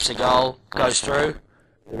snaps a goal, goes through.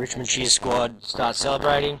 The Richmond cheer squad starts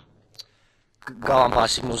celebrating. Goal umpire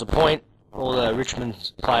signals a point. All the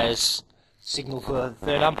Richmond players signal for the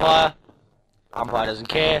third umpire. Umpire doesn't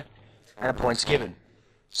care, and a point's given.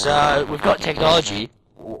 So we've got technology.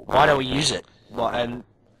 Why don't we use it? And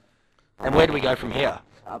where do we go from here?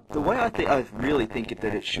 The way I really think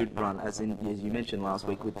that it should run, as you mentioned last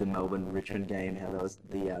week with the Melbourne-Richmond game, how there was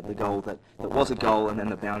the goal that was a goal, and then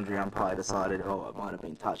the boundary umpire decided, oh, it might have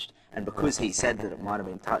been touched, and because he said that it might have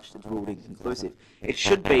been touched, it's ruled inconclusive. It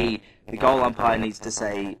should be the goal umpire needs to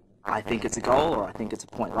say, I think it's a goal, or I think it's a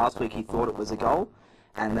point. Last week he thought it was a goal,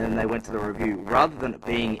 and then they went to the review. Rather than it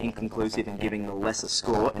being inconclusive and giving the lesser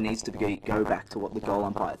score, it needs to go back to what the goal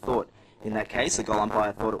umpire thought. In that case, the goal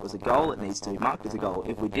umpire thought it was a goal, it needs to be marked as a goal.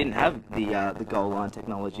 If we didn't have the goal line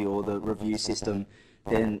technology or the review system,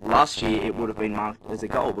 then last year it would have been marked as a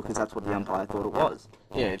goal because that's what the umpire thought it was.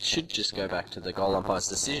 Yeah, it should just go back to the goal umpire's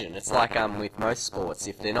decision. It's like with most sports,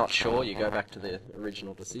 if they're not sure, you go back to the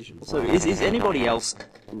original decision. So is anybody else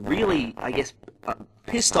really, I guess,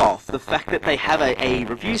 pissed off the fact that they have a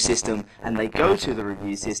review system and they go to the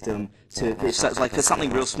review system for something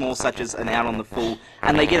real small such as an out on the full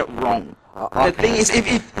and they get it wrong? The thing is,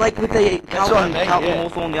 if like with the Carlton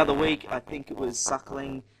Hawthorn the other week, I think it was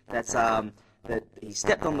Suckling that he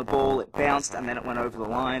stepped on the ball, it bounced, and then it went over the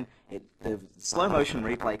line. The slow motion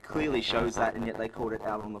replay clearly shows that, and yet they called it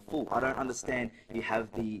out on the full. I don't understand. You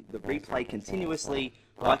have the replay continuously.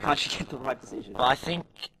 Why can't you get the right decision? I think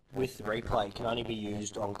with the replay, it can only be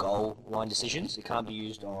used on goal line decisions. It can't be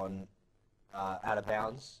used on out of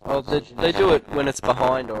bounds. Well, they do it when it's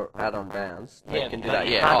behind or out on bounds. They can do that.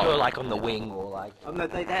 You can't do it like on the wing or like. No,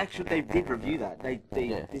 they did review that.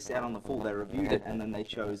 This out on the full. They reviewed it and then they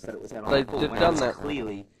chose that it was out on the full. They've done that.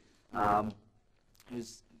 Clearly, it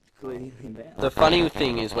was clearly in bounds. The funny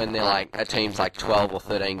thing is when they're like a team's like 12 or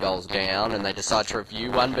 13 goals down and they decide to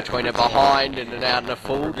review one between a behind and an out and a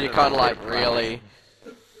full. You're kind of like really.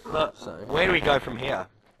 But where do we go from here?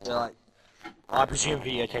 I presume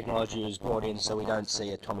video technology was brought in so we don't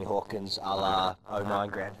see a Tommy Hawkins a la 09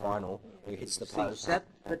 Grand Final who hits the post.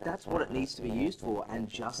 But that's what it needs to be used for, and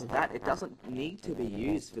just that. It doesn't need to be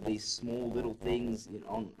used for these small little things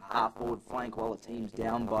on half-forward flank while a team's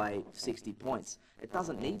down by 60 points. It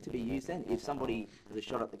doesn't need to be used then. If somebody has a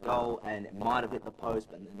shot at the goal and it might have hit the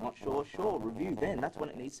post but they're not sure, review then. That's when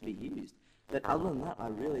it needs to be used. But other than that, I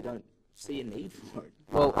really don't see a need for it.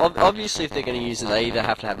 Well, obviously if they're going to use it, they either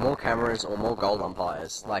have to have more cameras or more goal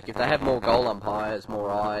umpires. Like, if they have more goal umpires,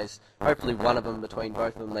 more eyes, hopefully one of them between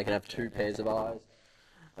both of them, they can have 2 pairs of eyes.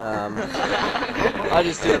 I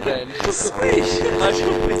just did it then. Swish!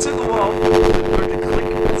 It took a while for it to click.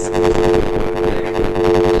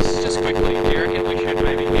 Just quickly, do you reckon we should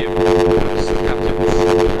maybe give captains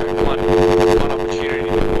one opportunity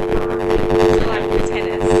to like the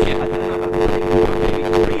tennis? Yeah.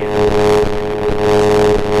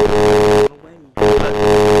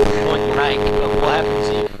 Point you make, but what happens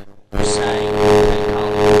if you say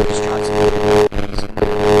Carlton strikes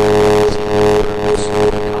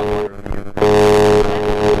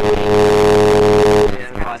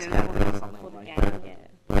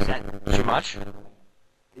Is that too much?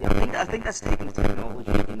 I think that's taking the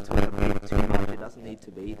technology into it a bit too much. It doesn't need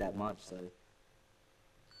to be that much, so.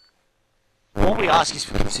 All we ask is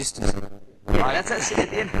for consistency. Yeah, that's it. At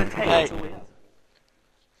the end of the day, that's all we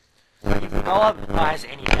ask. If the goal umpire has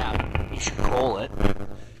any doubt, he should call it.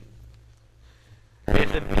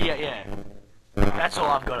 Yeah. That's all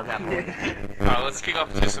I've got on that one. Alright, let's kick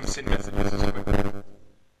off to some sin messages just quickly.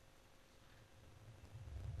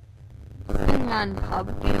 Singan pub,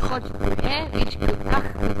 God, which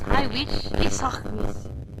which is softness.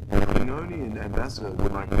 The Congonian ambassador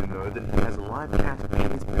would like to know that he has a live cat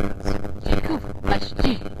in his pants. What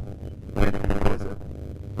is it?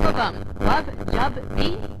 Jab,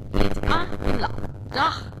 B,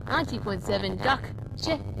 Dach, 90.7, Duck,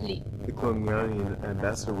 Jetly. The Congonian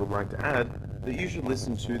ambassador would like to add that you should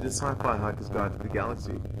listen to the Sci-Fi Hiker's Guide to the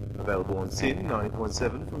Galaxy, available on SIN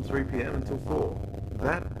 90.7 from 3 PM until 4.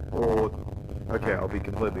 That, or... Okay, I'll be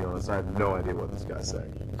completely honest, I have no idea what this guy's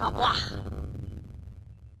saying.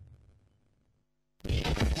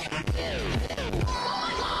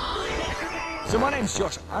 So my name's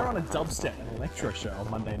Josh. I run a dubstep and electro show on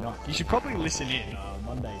Monday night. You should probably listen in.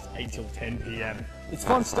 Mondays 8 till 10 PM. It's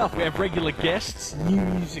fun stuff. We have regular guests, new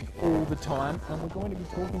music all the time, and we're going to be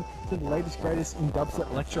talking to the latest, greatest in dubstep,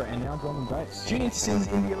 electro, and now drum and bass. Tune in to Sins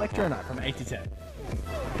in the Electro Night from 8 to 10.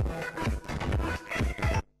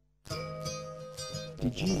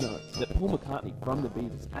 Did you know that Paul McCartney from the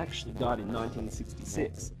Beatles actually died in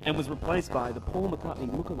 1966 and was replaced by the Paul McCartney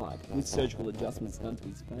lookalike with surgical adjustments done to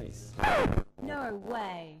his face? No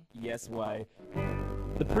way. Yes way.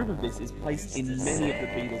 The proof of this is placed in many of the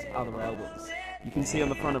Beatles' other albums. You can see on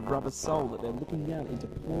the front of Rubber Soul that they're looking down into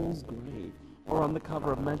Paul's grave, or on the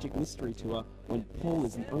cover of Magic Mystery Tour when Paul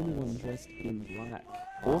is the only one dressed in black.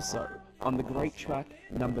 Also, on the great track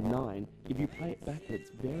number 9, if you play it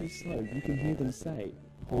backwards very slow, you can hear them say,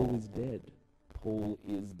 Paul is dead. Paul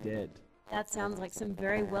is dead. That sounds like some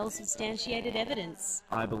very well substantiated evidence.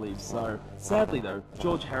 I believe so. Sadly though,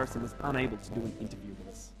 George Harrison was unable to do an interview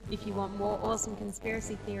with us. If you want more awesome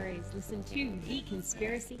conspiracy theories, listen to The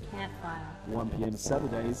Conspiracy Campfire. 1 p.m.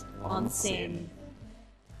 Saturdays on Sin.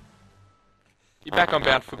 You're back on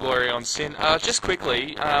Bound for Glory on Sin. Just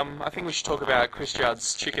quickly, I think we should talk about Chris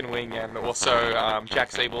Judd's chicken wing and also Jack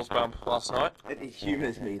Siebel's bump last night. It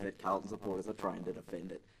humours me that Carlton supporters are trying to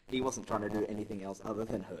defend it. He wasn't trying to do anything else other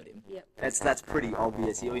than hurt him. Yep. That's pretty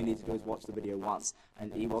obvious. All you need to do is watch the video once,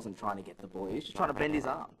 and he wasn't trying to get the boy. He was just trying to bend his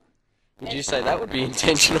arm. Did you say that would be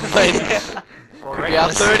intentional, mate? Could be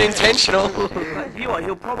our third intentional. You know what,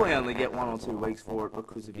 he'll probably only get 1 or 2 weeks for it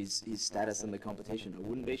because of his status in the competition. I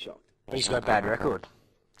wouldn't be shocked. He's got a bad record.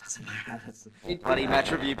 Doesn't matter. Bloody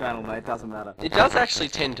match review panel, mate. Doesn't matter. It does actually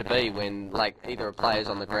tend to be when, like, either a player's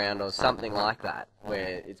on the ground or something like that,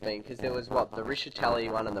 where it's been, because there was, what, the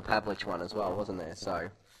Rishatelli one and the Pavlich one as well, wasn't there? So.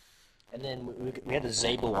 And then we had the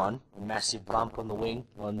Ziebel one, a massive bump on the wing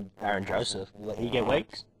on Aaron Joseph. Will he get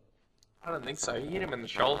weeks? I don't think so. He hit him in the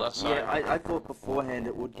shoulder, so... Yeah, I thought beforehand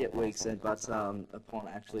it would get weeks, but upon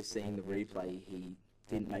actually seeing the replay, he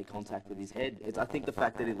didn't make contact with his head. I think the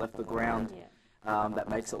fact that he left the ground, that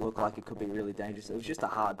makes it look like it could be really dangerous. It was just a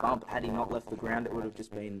hard bump. Had he not left the ground, it would have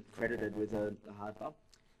just been credited with a hard bump.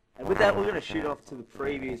 And with that, we're going to shoot off to the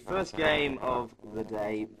previews. First game of the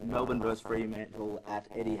day, Melbourne versus Fremantle at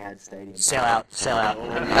Etihad Stadium. Sell out.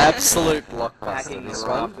 Absolute blockbuster, Packing this the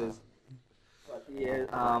one. rafters. But yeah,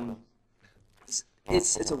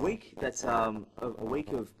 it's a week that's a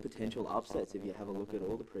week of potential upsets if you have a look at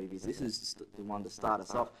all the previews. This is the one to start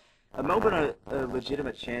us off. Melbourne a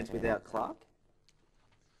legitimate chance without Clark?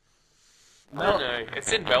 No,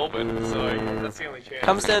 it's in Melbourne, so that's the only chance.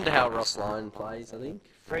 Comes down to how Ross Lyon plays, I think.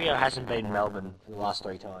 Freo hasn't beaten Melbourne for the last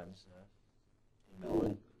 3 times.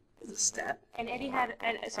 Melbourne is a stat. And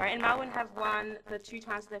and Melbourne have won the 2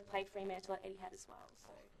 times they've played Fremantle at Etihad as well. So.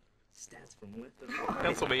 Stats from with them.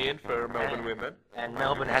 Pencil me in for a Melbourne win then. And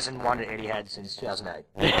Melbourne hasn't won at Etihad since 2008.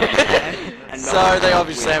 So they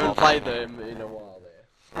obviously haven't played them in a while there.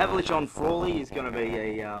 Pavlich on Frawley is going to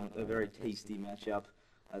be a very tasty matchup.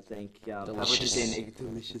 I think Pavlich is in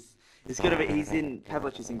delicious.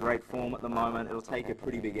 Pavlich is in great form at the moment. It'll take a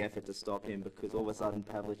pretty big effort to stop him because all of a sudden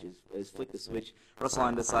Pavlich has flicked the switch. Ross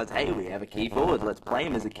Lyon decides, hey, we have a key forward. Let's play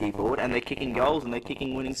him as a key forward, and they're kicking goals and they're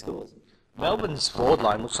kicking winning scores. Melbourne's forward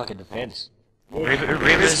line looks like a defence. Yeah.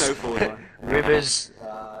 Rivers, no forward line. Rivers,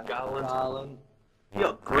 Garland. You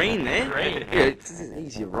got Green there. Green. Yeah,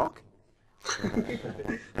 he's your rock.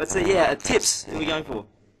 But so yeah, tips. Who are we going for?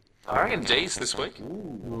 I reckon D's this week.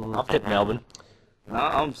 I've tipped Melbourne. No,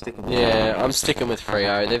 I'm sticking with I'm sticking with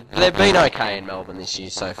Freo. They've been okay in Melbourne this year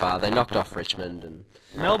so far. They knocked off Richmond and...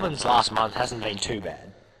 Melbourne's last month hasn't been too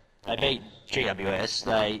bad. They beat GWS.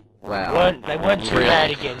 They Wow. weren't too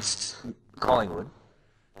bad against Collingwood.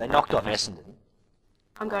 They knocked off Essendon.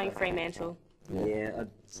 I'm going Fremantle. Yeah,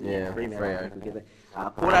 Freo.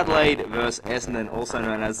 Port Adelaide versus Essendon, also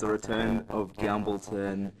known as the return of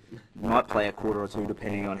Gumbleton. Might play a quarter or 2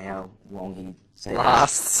 depending on how long he stays.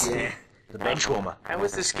 Lasts. Yeah. The bench warmer. How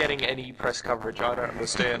is this getting any press coverage? I don't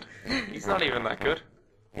understand. He's not even that good.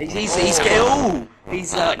 He's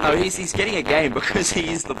getting a game because he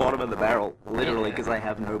is the bottom of the barrel, literally, because they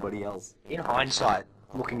have nobody else. In hindsight,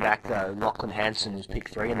 looking back though, Lachlan Hansen was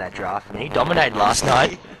picked 3 in that draft, and he dominated last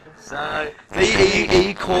night. So, are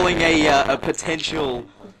you calling a potential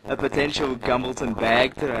Gumbleton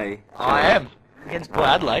bag today? I am. Against Port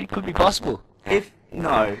Adelaide, could be possible.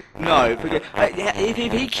 No, forget. If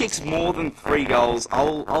he kicks more than 3 goals,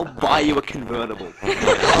 I'll buy you a convertible.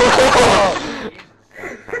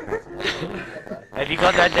 Have you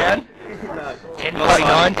got that down? No.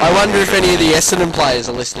 10.9. I wonder if any of the Essendon players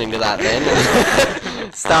are listening to that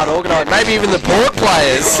then. Start organising. Maybe even the Port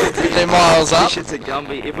players. They're miles up. To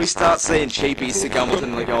Gumby. If we start seeing cheapies to Gumbleton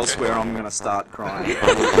in the goal square, I'm going to start crying.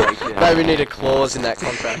 Maybe we need a clause in that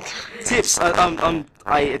contract. Tips.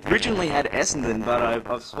 I originally had Essendon, but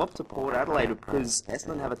I've swapped to Port Adelaide because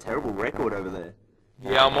Essendon have a terrible record over there.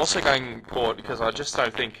 Yeah, I'm also going Port because I just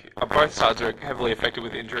don't think both sides are heavily affected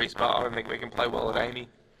with injuries, but I don't think we can play well at Amy.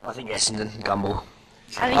 I think Essendon, Gumble.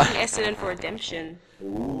 I think Essendon for redemption.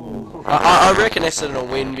 I reckon Essendon will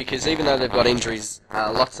win because even though they've got injuries,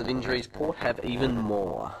 lots of injuries, Port have even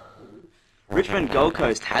more. Richmond Gold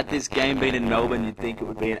Coast, had this game been in Melbourne, you'd think it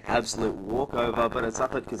would be an absolute walkover, but it's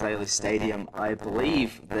up at Kazali Stadium. I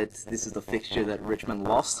believe that this is the fixture that Richmond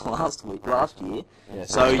lost last year,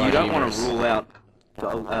 so you don't want to rule out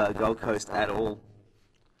Gold Coast at all.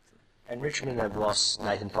 And Richmond have lost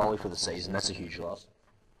Nathan Foley for the season. That's a huge loss.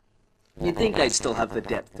 You'd think they'd still have the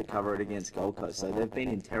depth to cover it against Gold Coast, so they've been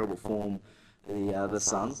in terrible form, the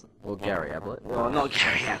Suns. Or Gary Ablett. Well, not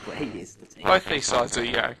Gary Ablett, he is the team. Both these sides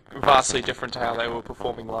are, vastly different to how they were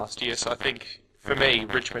performing last year, so I think, for me,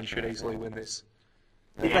 Richmond should easily win this.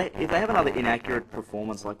 If they have another inaccurate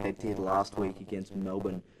performance like they did last week against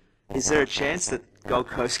Melbourne, is there a chance that Gold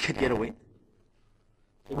Coast could get a win?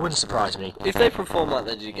 It wouldn't surprise me. If they perform like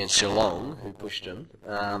they did against Geelong, who pushed them,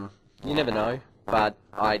 you never know. But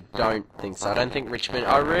I don't think so.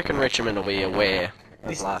 I reckon Richmond will be aware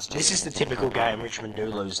of last year. This is the typical game Richmond do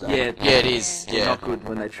lose, though. Yeah, it is. It's not good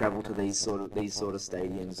when they travel to these sort of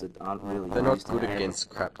stadiums that aren't really. They're not good against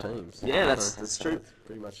crap teams. Yeah, that's true. That's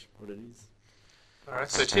pretty much what it is. Alright,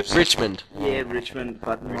 so tips? Richmond. Yeah, Richmond,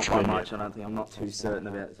 but not by much. I don't think. I'm not too certain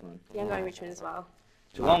about this one. Yeah, I'm going Richmond as well.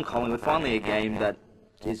 Geelong Collingwood, finally a game that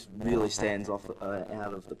really stands off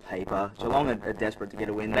out of the paper. Geelong are desperate to get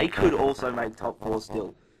a win. They could also make top 4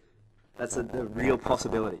 still. That's a real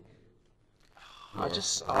possibility. I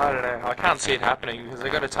don't know. I can't see it happening because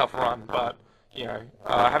they got a tough run. But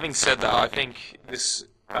having said that, I think this,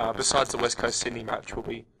 besides the West Coast Sydney match, will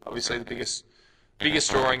be obviously the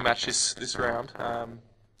biggest drawing match this round.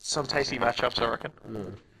 Some tasty matchups, I reckon.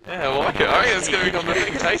 Yeah, I like it. I reckon it's going to become the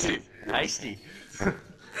thing tasty. Tasty.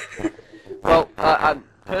 Well,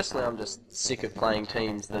 personally, I'm just sick of playing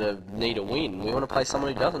teams that need a win. We want to play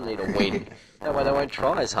someone who doesn't need a win. That way they won't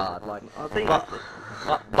try as hard. Like, I think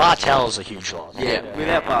Bartel's a huge loss. Yeah,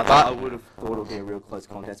 without Bartel, I would have thought it would be a real close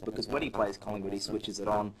contest because when he plays Collingwood, he switches it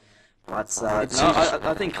on. But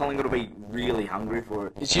I think Collingwood will be really hungry for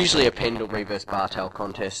it. It's usually a Pendlebury versus Bartel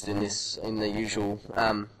contest in the usual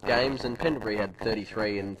games, and Pendlebury had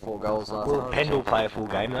 33 and 4 goals last Will time. Pendle play a full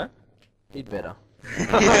game, though? He'd better.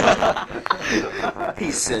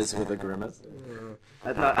 He says with a grimace.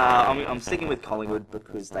 I'm sticking with Collingwood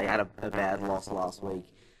because they had a bad loss last week.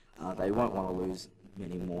 They won't want to lose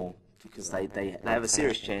many more because they have a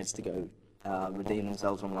serious chance to go redeem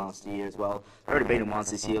themselves from last year as well. They've already beaten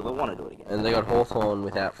once this year. They'll want to do it again. And they got Hawthorn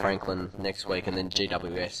without Franklin next week, and then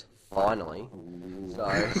GWS finally.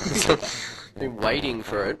 So been waiting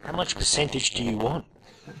for it. How much percentage do you want?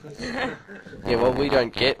 Yeah, well, we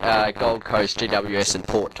don't get Gold Coast, GWS, and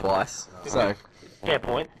Port twice. So fair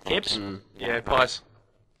point. Tips? Yeah, Pies.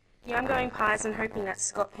 Yeah, I'm going Pies and hoping that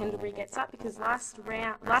Scott Pendlebury gets up because last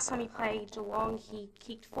time he played Geelong, he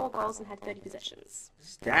kicked 4 goals and had 30 possessions.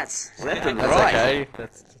 Stats left and that's right. okay.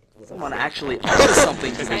 Someone actually owes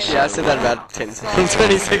something to this show. Yeah, I said that about 10 seconds,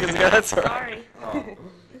 20 seconds ago. That's alright. Sorry.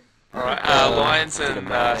 Alright, Lions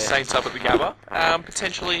and Saints up at the Gabba.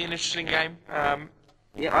 Potentially an interesting game.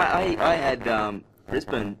 Yeah, I had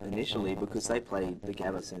Brisbane initially because they played the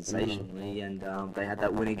Gabba sensationally, and they had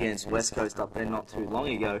that win against West Coast up there not too long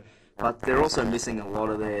ago. But they're also missing a lot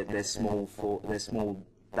of their small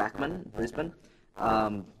backmen, Brisbane.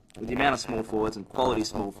 With the amount of small forwards and quality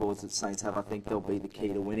small forwards that Saints have, I think they'll be the key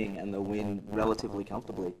to winning, and they'll win relatively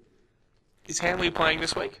comfortably. Is Hanley playing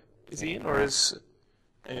this week? Is he in, or is?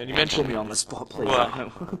 And you mentioned Put me on the spot, please.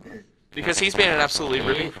 Well, because he's been in absolutely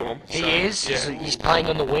ripping form. He so, is. Yeah. He's playing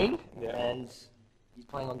on the wing, Yeah. and he's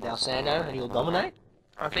playing on Dalsando, and he'll dominate.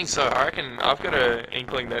 I think so. I reckon I've got an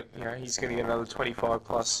inkling that he's going to get another 25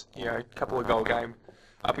 plus, couple of goal game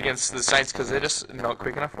up against the Saints because they're just not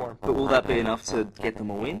quick enough for him. But will that be enough to get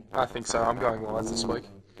them a win? I think so. I'm going Lions this week.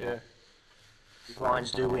 Yeah. If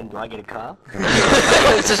Lions do win, do I get a car?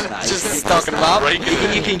 just stocking them up.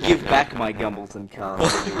 You can give back my Gumbleton car.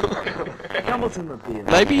 Gumbleton would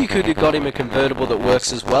be Maybe you could have got him a convertible that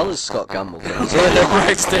works as well as Scott Gumbleton. So it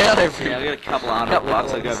breaks down every. Yeah, I got a couple of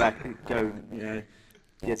 $100. I go back,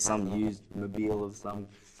 get some used mobile of some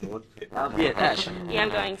sort. Yeah, Ash. Yeah, I'm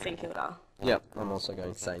going St Kilda. Yep, I'm also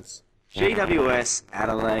going Saints. GWS,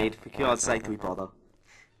 Adelaide, for God's sake, do we bother?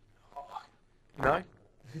 No?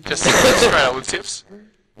 Just straight up with tips?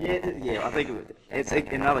 Yeah, I think it's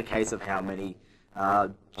another case of how many.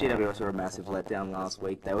 GWS were a massive letdown last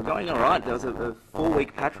week. They were going alright. There was a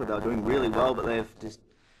 4-week patch where they were doing really well, but they've just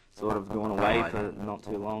sort of gone away for not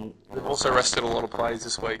too long. They've also rested a lot of players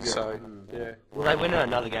this week, so yeah. Will they win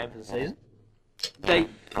another game for the season? They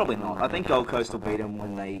probably not. I think Gold Coast will beat them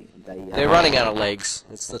when They're running out of legs.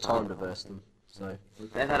 It's the time to verse them. So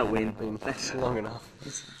they've had a win. That's long enough.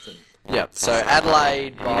 Yep, so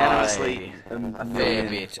Adelaide by Unanimously, a fair million.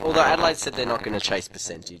 bit. Although Adelaide said they're not going to chase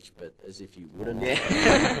percentage, but as if you wouldn't.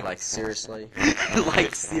 Yeah. Like, seriously?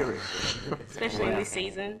 Like, seriously. Especially in this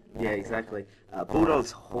season. Yeah, exactly.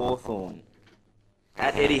 Bulldogs Hawthorn.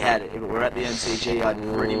 At Etihad, if it were at the MCG, I'd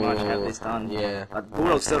pretty much have this done. Yeah. But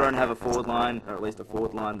Bulldogs still don't have a forward line, or at least a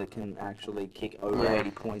forward line that can actually kick over 80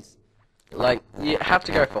 points. Like, you have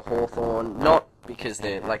to go for Hawthorn, not because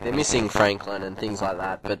they're missing Franklin and things like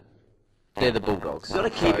that, but they're the Bulldogs. You've got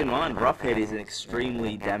to keep in mind, Roughhead is an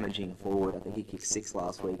extremely damaging forward. I think he kicked 6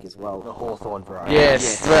 last week as well. The Hawthorn variety.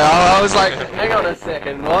 Yes, well, I was like, hang on a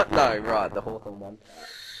second, what? No, right, the Hawthorn one.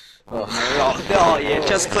 Oh, yeah,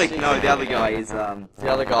 just click. No, the other guy is the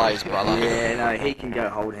other guy is brother. Yeah, no, he can go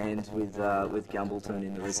hold hands with Gumbleton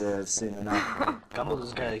in the reserves soon enough.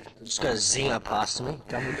 Gumbleton's just going to zinger past me.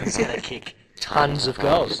 Gumbleton's going to kick tons of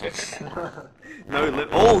goals. No,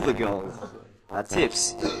 all the goals.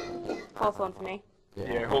 Tips. Hawthorn for me.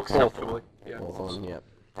 Yeah, Hawks comfortably. Yeah. Hawthorn, yeah.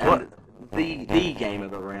 And the game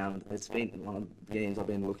of the round, it's been one of the games I've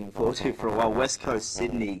been looking forward to for a while. West Coast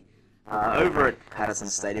Sydney. Over at Patterson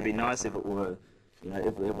State, it'd be nice if it were,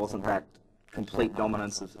 if there wasn't that complete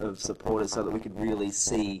dominance of supporters, so that we could really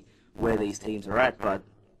see where these teams are at. But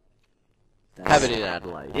have it in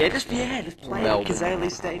Adelaide. Yeah, just play at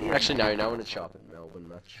Kazali Stadium. Actually, no one would show up in Melbourne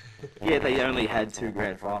much. Yeah, they only had 2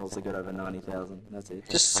 grand finals. They got over 90,000. That's it.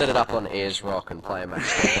 Just set it up on Ayers Rock and play a match.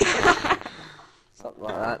 Something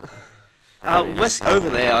like that. Over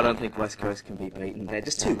there, I don't think West Coast can be beaten. They're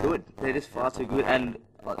just too good. They're just far too good. And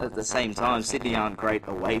at the same time, Sydney aren't great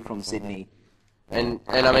away from Sydney. And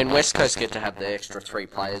I mean, West Coast get to have the extra 3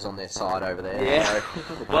 players on their side over there. Yeah.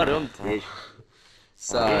 Well done, Tish.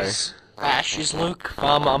 So, Ash, is Luke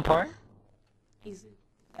Farmer umpiring?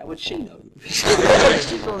 How would she know?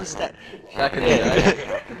 She's on the stat. That could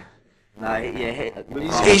be No, yeah,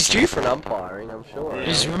 he's due for an umpiring, I'm sure.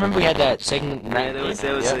 Because remember we had that segment. Yeah, there was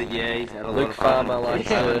he's had a lot Luke of fun. Farmer, He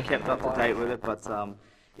haven't kept up to date with it, but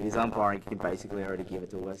his umpiring can basically already give it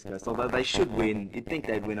to West Coast. Although they should win, you'd think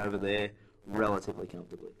they'd win over there relatively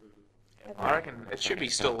comfortably. I reckon it should be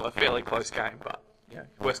still a fairly close game, but yeah,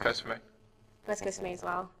 West Coast for me. West Coast for me as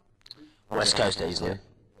well. West Coast easily.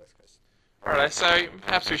 Alright, so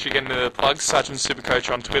perhaps we should get into the plugs. Sergeant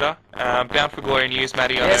Supercoach on Twitter. Bound for Glory News,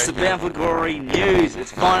 Matty. Yes, the Bound for Glory News.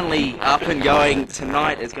 It's finally up and going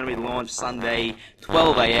tonight. It's going to be launched Sunday,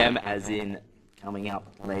 12 a.m. as in coming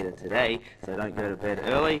up later today. So don't go to bed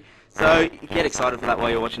early. So get excited for that while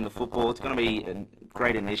you're watching the football. It's going to be a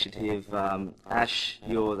great initiative. Ash,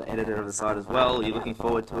 you're the editor of the site as well. You're looking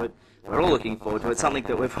forward to it. We're all looking forward to it. It's something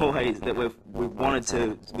that we've wanted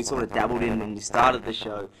to. We sort of dabbled in when we started the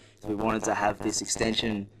show. So we wanted to have this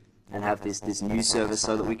extension and have this news service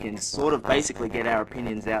so that we can sort of basically get our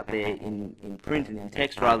opinions out there in print and in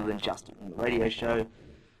text rather than just on the radio show.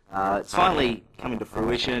 It's finally coming to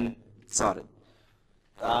fruition. Excited.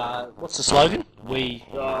 What's the slogan?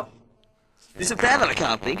 Is it bad that I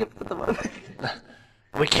can't think of it at the moment?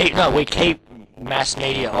 We keep mass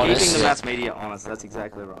media honest. Keeping the mass media honest, that's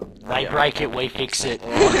exactly right. They break it, we fix it.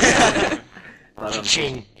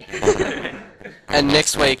 Ching. And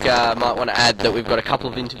next week, might want to add that we've got a couple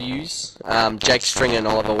of interviews. Jake Stringer and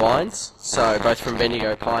Oliver Wines, so both from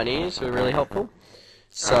Bendigo Pioneers, who are really helpful.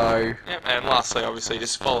 So. Yep, and lastly, obviously,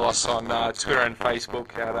 just follow us on Twitter and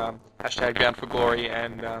Facebook at hashtag Bound for Glory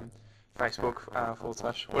and Facebook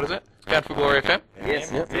 / what is it? Bound for Glory FM.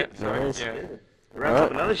 Yes. Yep. Sorry. Yeah. Wrap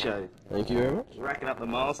up another show. Thank you very much. Racking up the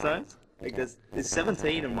milestones. I think there's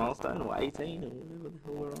 17 a milestone, or 18, or whatever the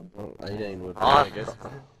hell we're on. 18 would be, I guess.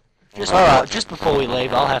 Just before we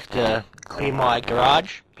leave, I'll have to clear my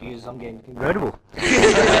garage because I'm getting convertible.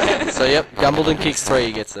 So yep, Gumbleton kicks 3,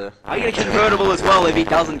 he gets a. I get a convertible as well if he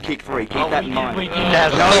doesn't kick 3. Keep that in mind. We didn't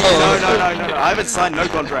have No. I haven't signed no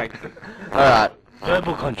contract. Alright.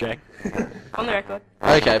 verbal contract. On the record.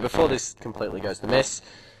 Okay, before this completely goes to mess,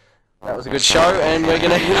 that was a good show, and we're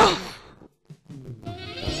gonna head off.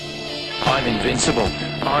 I'm invincible.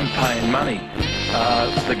 I'm paying money.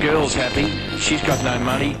 The girl's happy. She's got no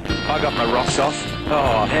money. I got my rocks off.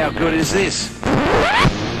 Oh, how good is this?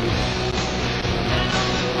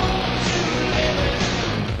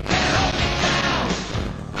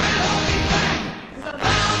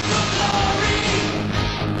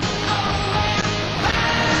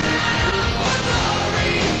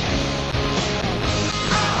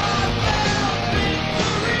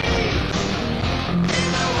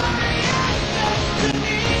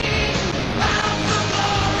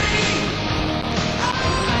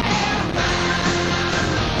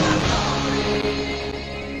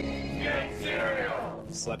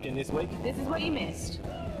 jumped in this week. This is what you missed.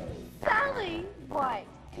 Sally White,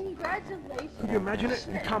 congratulations. Could you imagine it?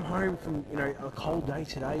 You come home from, a cold day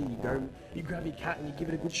today, you grab your cat and you give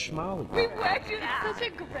it a good schmarly. We worked it out. Such a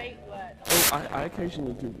great word. Oh, I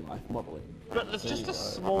occasionally do life modelling. But there's just a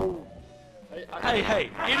small... Hey,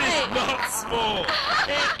 it is not small.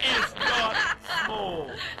 It is not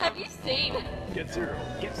small. Have you seen? Get cereal.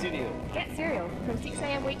 Get cereal. Get cereal from 6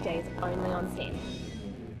 a.m. weekdays only on SIN.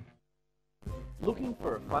 Looking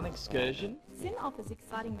for a fun excursion? SIN offers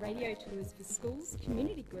exciting radio tours for schools,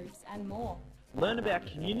 community groups and more. Learn about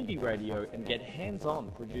community radio and get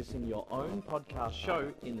hands-on producing your own podcast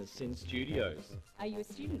show in the SIN studios. Are you a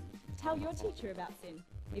student? Tell your teacher about SIN.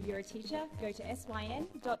 If you're a teacher, go to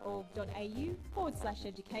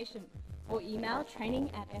syn.org.au/education or email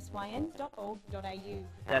training@syn.org.au.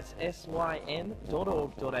 That's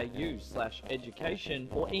syn.org.au/education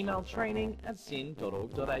or email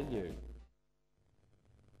training@syn.org.au.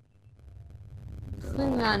 The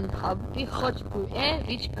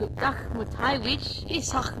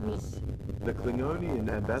Klingonian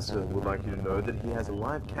ambassador would like you to know that he has a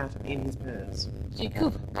live cat in his pants.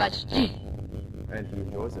 And he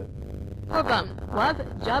enjoys it. The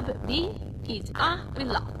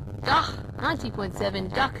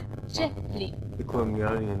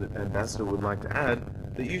Klingonian ambassador would like to add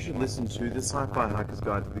that you should listen to the Sci-Fi Hiker's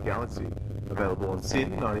Guide to the Galaxy, available on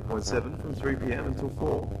SIN 90.7 from 3 p.m. until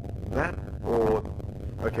 4. That, or...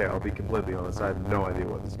 Okay, I'll be completely honest, I have no idea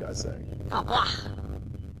what this guy's saying.